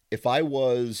if I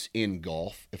was in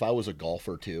golf, if I was a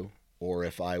golfer too, or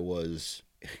if I was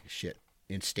shit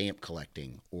in stamp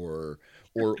collecting or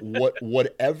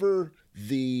whatever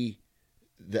the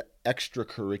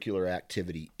extracurricular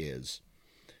activity is,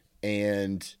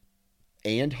 and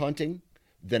hunting,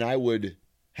 then I would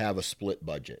have a split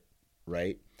budget,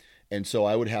 right? And so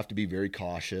I would have to be very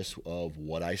cautious of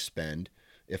what I spend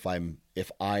if I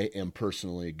am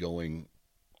personally going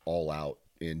all out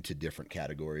into different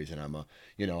categories, and I'm a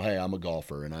hey, I'm a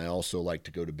golfer and I also like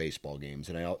to go to baseball games,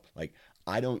 and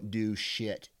I don't do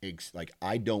shit like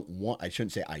I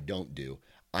shouldn't say I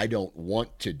don't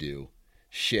want to do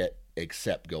shit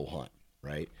except go hunt,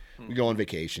 right? We go Hmm. on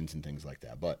vacations and things like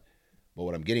that, but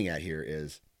what I'm getting at here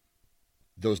is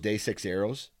those day 6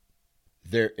 arrows,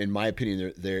 they're in my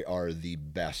opinion they are the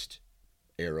best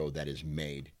arrow that is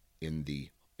made in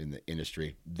the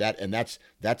industry. They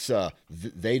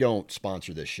don't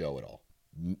sponsor this show at all.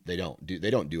 They don't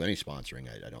do any sponsoring.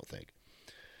 I don't think,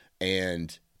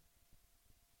 and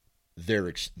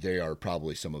they are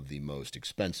probably some of the most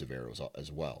expensive arrows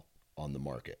as well on the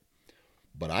market.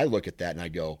 But I look at that and I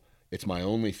go, it's my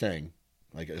only thing.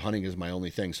 Like hunting is my only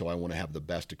thing, so I want to have the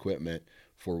best equipment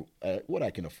for what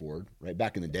I can afford. Right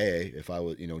back in the day, if I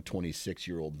was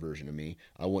 26-year-old version of me,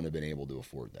 I wouldn't have been able to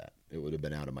afford that. It would have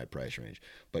been out of my price range.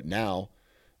 But now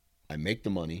I make the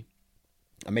money.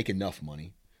 I make enough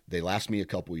money. They last me a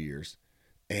couple years,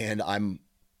 and I'm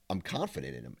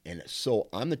confident in them. And so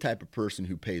I'm the type of person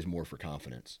who pays more for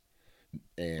confidence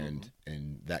Hmm.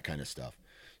 and that kind of stuff.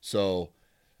 So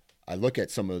I look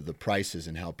at some of the prices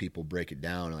and how people break it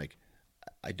down. Like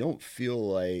I feel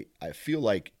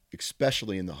like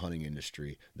especially in the hunting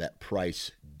industry that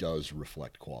price does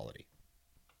reflect quality.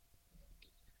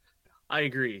 I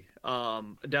agree.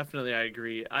 Definitely, I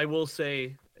agree. I will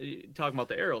say, talking about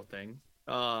the arrow thing,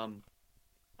 um,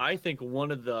 I think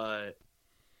one of the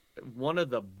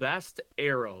best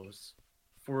arrows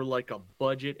for like a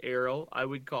budget arrow, I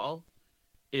would call,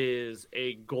 is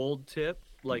a gold tip,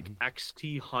 like Mm-hmm.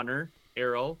 XT Hunter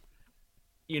arrow.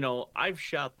 I've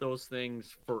shot those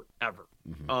things forever.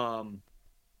 Mm-hmm. Um,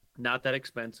 Not that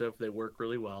expensive. They work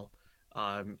really well.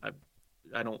 I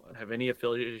don't have any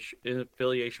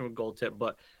affiliation with Gold Tip,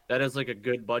 but that is like a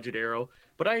good budget arrow.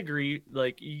 But I agree,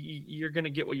 like you're gonna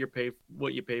get what you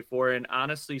pay for. And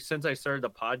honestly, since I started the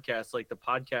podcast, like the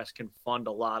podcast can fund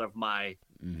a lot of my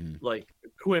Mm-hmm. like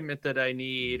equipment that I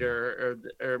need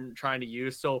Mm-hmm. or I'm trying to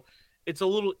use. So it's a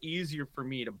little easier for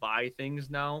me to buy things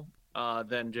now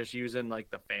than just using like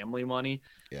the family money.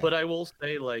 Yeah. But I will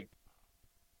say, like,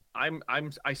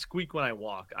 I squeak when I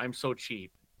walk. I'm so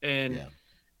cheap. And Yeah.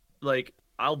 like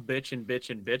I'll bitch and bitch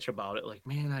and bitch about it. Like,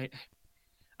 man,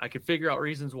 I could figure out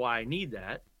reasons why I need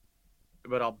that,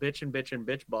 but I'll bitch and bitch and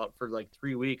bitch about for like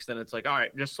 3 weeks. Then it's like, all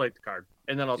right, just swipe the card,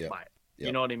 and then I'll just Yep. buy it. You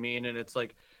Yep. know what I mean? And then it's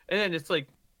like,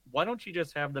 why don't you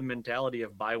just have the mentality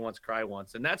of buy once, cry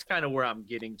once? And that's kind of where I'm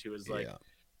getting to. Is like Yeah.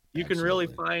 you can really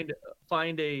Absolutely.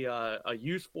 find a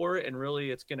use for it, and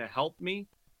really it's going to help me.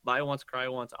 Buy once, cry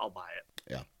once. I'll buy it.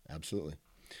 Yeah. Absolutely.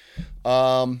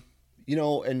 Um,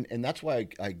 and that's why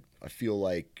I feel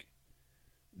like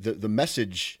the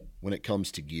message when it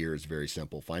comes to gear is very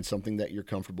simple. Find something that you're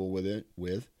comfortable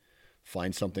with.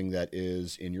 Find something that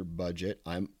is in your budget.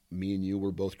 Me and you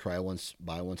were both cry once,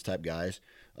 buy once type guys.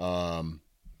 Um,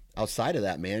 Outside of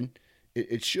that, man,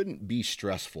 it shouldn't be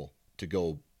stressful to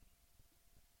go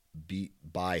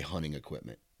buy hunting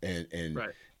equipment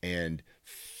Right. and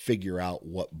figure out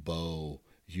what bow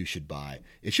you should buy.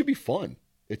 It should be fun.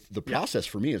 It's the Yes. process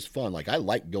for me is fun. Like I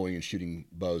like going and shooting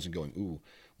bows and going, ooh,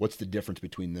 what's the difference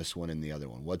between this one and the other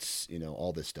one? What's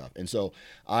all this stuff. And so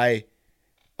I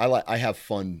I have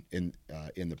fun in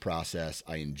the process.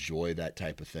 I enjoy that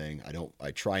type of thing.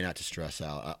 I try not to stress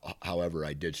out. However,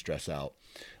 I did stress out.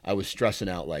 I was stressing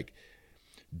out like,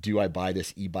 do I buy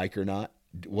this e-bike or not?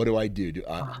 What do I do? Do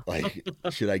I like?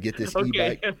 Should I get this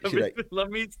Okay, e-bike? Should I? let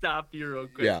me stop you real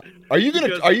quick. Yeah. Are you gonna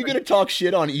Because Are you gonna talk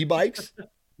shit on e-bikes?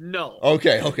 no,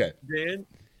 Okay. Okay. Dan,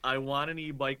 I want an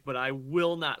e-bike, but I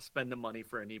will not spend the money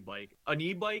for an e-bike. An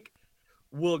e-bike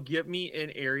will get me in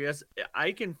areas.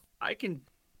 I can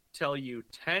tell you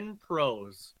 10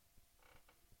 pros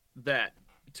that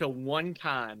to one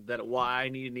con that why I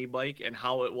need an e-bike and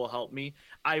how it will help me.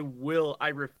 I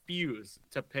refuse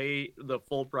to pay the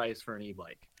full price for an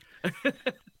e-bike.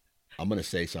 I'm gonna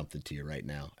say something to you right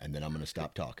now, and then I'm gonna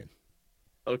stop talking.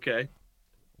 Okay.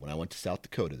 When I went to South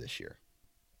Dakota this year,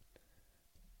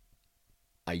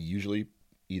 I usually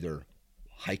either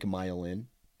hike a mile in,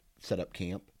 set up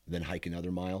camp, then hike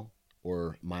another mile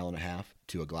or mile and a half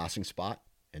to a glassing spot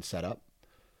and set up,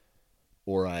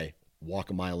 or I walk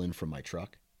a mile in from my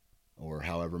truck, or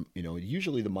however,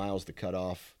 usually the mile's the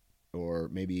cutoff, or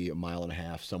maybe a mile and a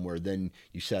half somewhere. Then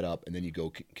you set up, and then you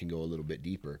can go a little bit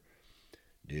deeper.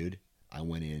 Dude, I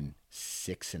went in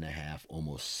 6.5,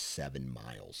 almost 7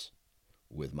 miles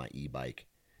with my e-bike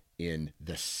in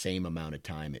the same amount of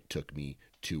time it took me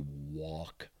to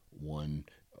walk 1,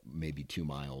 maybe 2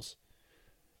 miles.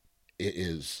 It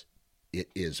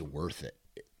is worth it.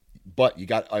 But you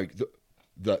got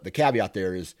the caveat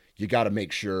there is you got to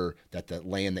make sure that the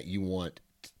land that you want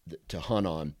to hunt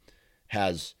on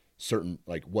has certain,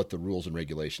 like, what the rules and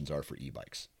regulations are for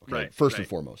e-bikes. Okay, Right. first Right. and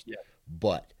foremost. Yeah.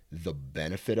 But the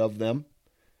benefit of them,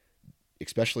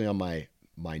 especially on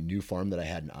my new farm that I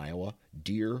had in Iowa,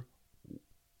 deer,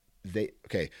 the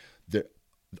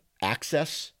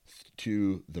access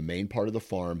to the main part of the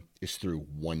farm is through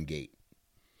one gate.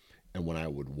 And when I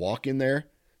would walk in there,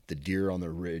 the deer on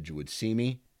the ridge would see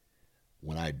me.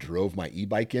 When I drove my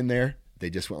e-bike in there, they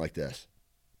just went like this.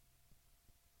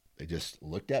 They just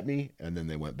looked at me, and then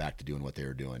they went back to doing what they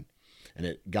were doing. And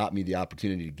it got me the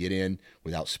opportunity to get in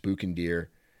without spooking deer.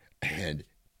 And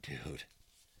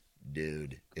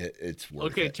dude, it's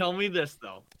worth Okay, it. tell me this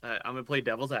though. I'm gonna play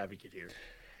devil's advocate here.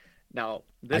 Now,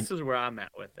 this is where I'm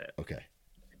at with it. Okay.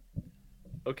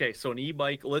 Okay, so an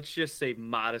e-bike, let's just say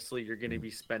modestly, you're going to be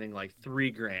spending like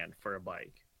 $3,000 for a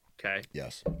bike. Okay.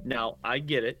 Yes. Now, I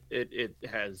get it. It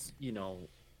has,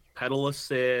 pedal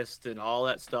assist and all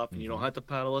that stuff, and you don't have to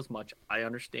pedal as much. I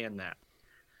understand that.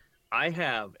 I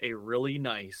have a really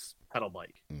nice pedal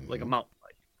bike, like a mountain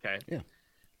bike. Okay. Yeah.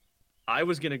 I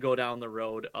was going to go down the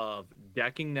road of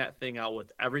decking that thing out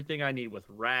with everything I need, with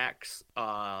racks,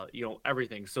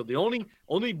 everything. So the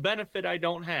only benefit I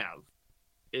don't have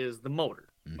is the motor.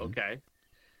 Okay.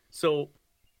 So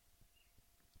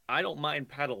I don't mind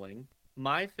pedaling.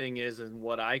 My thing is, and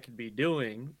what I could be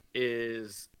doing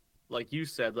is, like you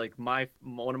said, like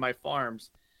one of my farms,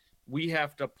 we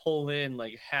have to pull in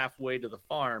like halfway to the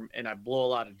farm, and I blow a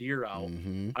lot of deer out.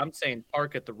 I'm saying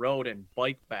park at the road and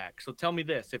bike back. So tell me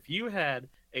this, if you had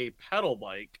a pedal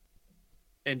bike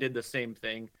and did the same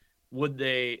thing,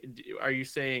 are you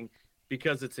saying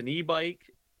because it's an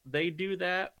e-bike they do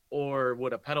that, or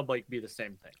would a pedal bike be the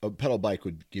same thing? A pedal bike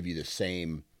would give you the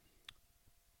same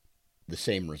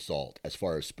result as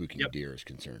far as spooking deer is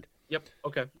concerned. Yep.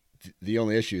 Okay. The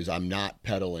only issue is I'm not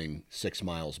pedaling 6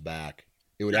 miles back.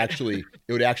 It would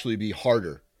actually be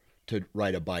harder to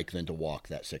ride a bike than to walk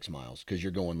that 6 miles, because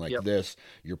you're going like this.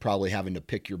 You're probably having to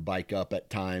pick your bike up at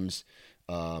times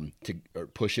or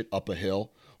push it up a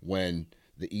hill. When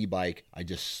the e-bike,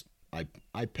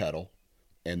 I pedal,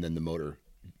 and then the motor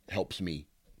helps me,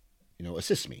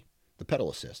 assists me, the pedal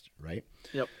assist, right?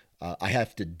 Yep. I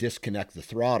have to disconnect the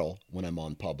throttle when I'm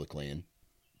on public land,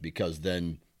 because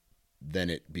then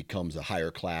it becomes a higher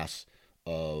class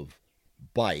of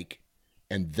bike,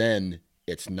 and then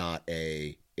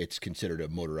it's considered a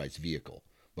motorized vehicle.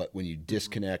 But when you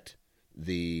disconnect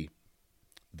the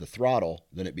throttle,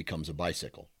 then it becomes a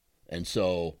bicycle. And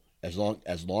so as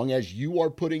long as you are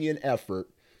putting in effort,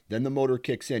 then the motor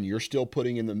kicks in. You're still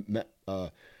putting in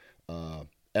the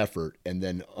effort, and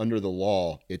then under the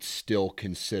law, it's still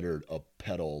considered a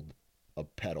pedal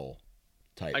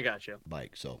type. I got you.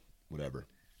 Bike. So whatever.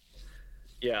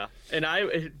 Yeah, and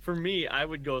for me, I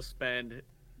would go spend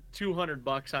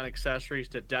 $200 on accessories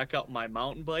to deck up my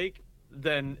mountain bike,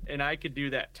 and I could do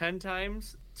that 10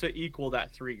 times to equal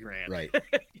that $3,000. Right.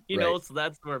 So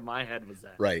that's where my head was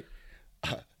at. Right.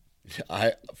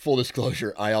 Full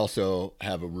disclosure, I also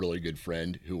have a really good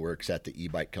friend who works at the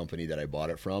e-bike company that I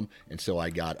bought it from, and so I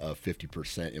got a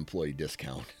 50% employee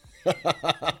discount.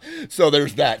 So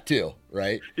there's that too,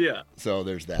 right? Yeah. So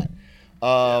there's that.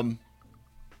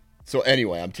 So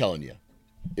anyway, I'm telling you,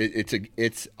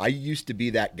 I used to be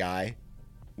that guy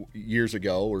years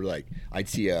ago where, like, I'd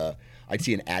see I'd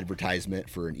see an advertisement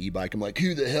for an e-bike. I'm like,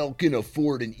 who the hell can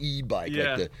afford an e-bike?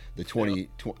 Yeah. Like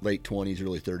the late 20s,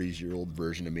 early 30s-year-old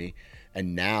version of me.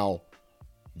 And now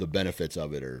the benefits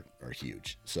of it are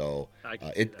huge. So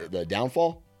the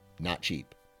downfall, not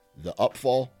cheap. The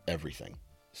upfall, everything.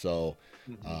 So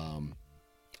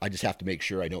I just have to make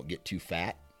sure I don't get too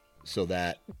fat so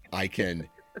that I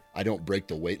don't break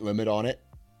the weight limit on it,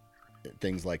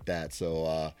 things like that.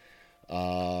 So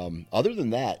other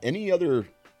than that, any other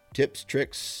tips,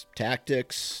 tricks,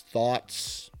 tactics,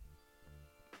 thoughts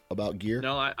about gear?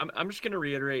 No, I'm just going to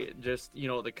reiterate just,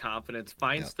 the confidence.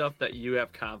 Find stuff that you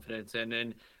have confidence in.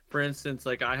 And for instance,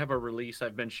 like I have a release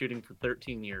I've been shooting for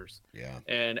 13 years. Yeah.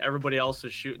 And everybody else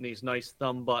is shooting these nice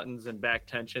thumb buttons and back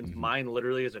tensions. Mine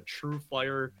literally is a true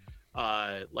fire,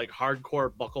 like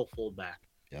hardcore buckle fold back.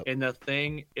 Yep. And the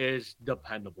thing is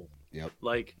dependable. Yep.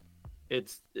 Like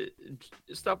it's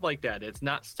stuff like that. It's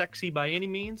not sexy by any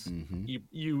means.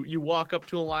 You walk up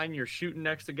to a line, you're shooting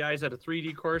next to guys at a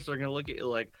 3D course, they're gonna look at you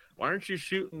like, why aren't you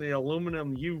shooting the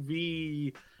aluminum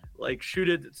UV, like shoot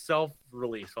it self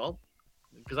release? Well,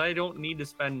 because I don't need to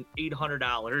spend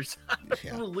 $800 on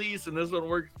a release, and this one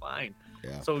works fine.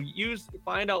 Yeah. So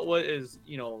find out what is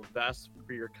best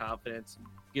for your confidence.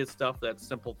 Get stuff that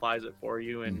simplifies it for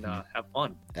you, and have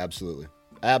fun. Absolutely.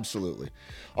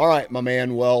 All right, my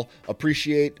man. Well,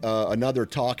 appreciate another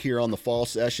talk here on the Fall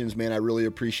Sessions, man. I really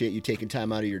appreciate you taking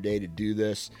time out of your day to do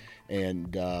this,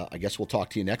 and I guess we'll talk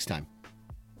to you next time.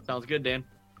 Sounds good, Dan.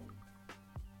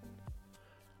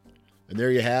 And there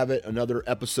you have it, another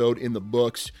episode in the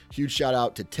books. Huge shout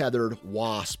out to Tethered,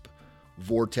 Wasp,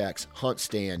 Vortex, Hunt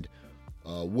Stand,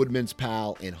 Woodman's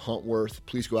Pal, and Huntworth.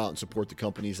 Please go out and support the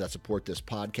companies that support this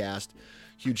podcast.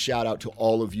 Huge shout out to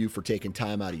all of you for taking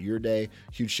time out of your day.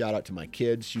 Huge shout out to my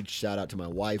kids. Huge shout out to my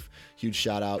wife. Huge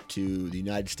shout out to the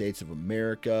United States of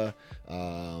America.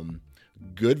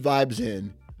 Good vibes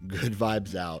in, good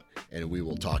vibes out, and we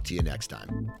will talk to you next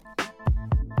time.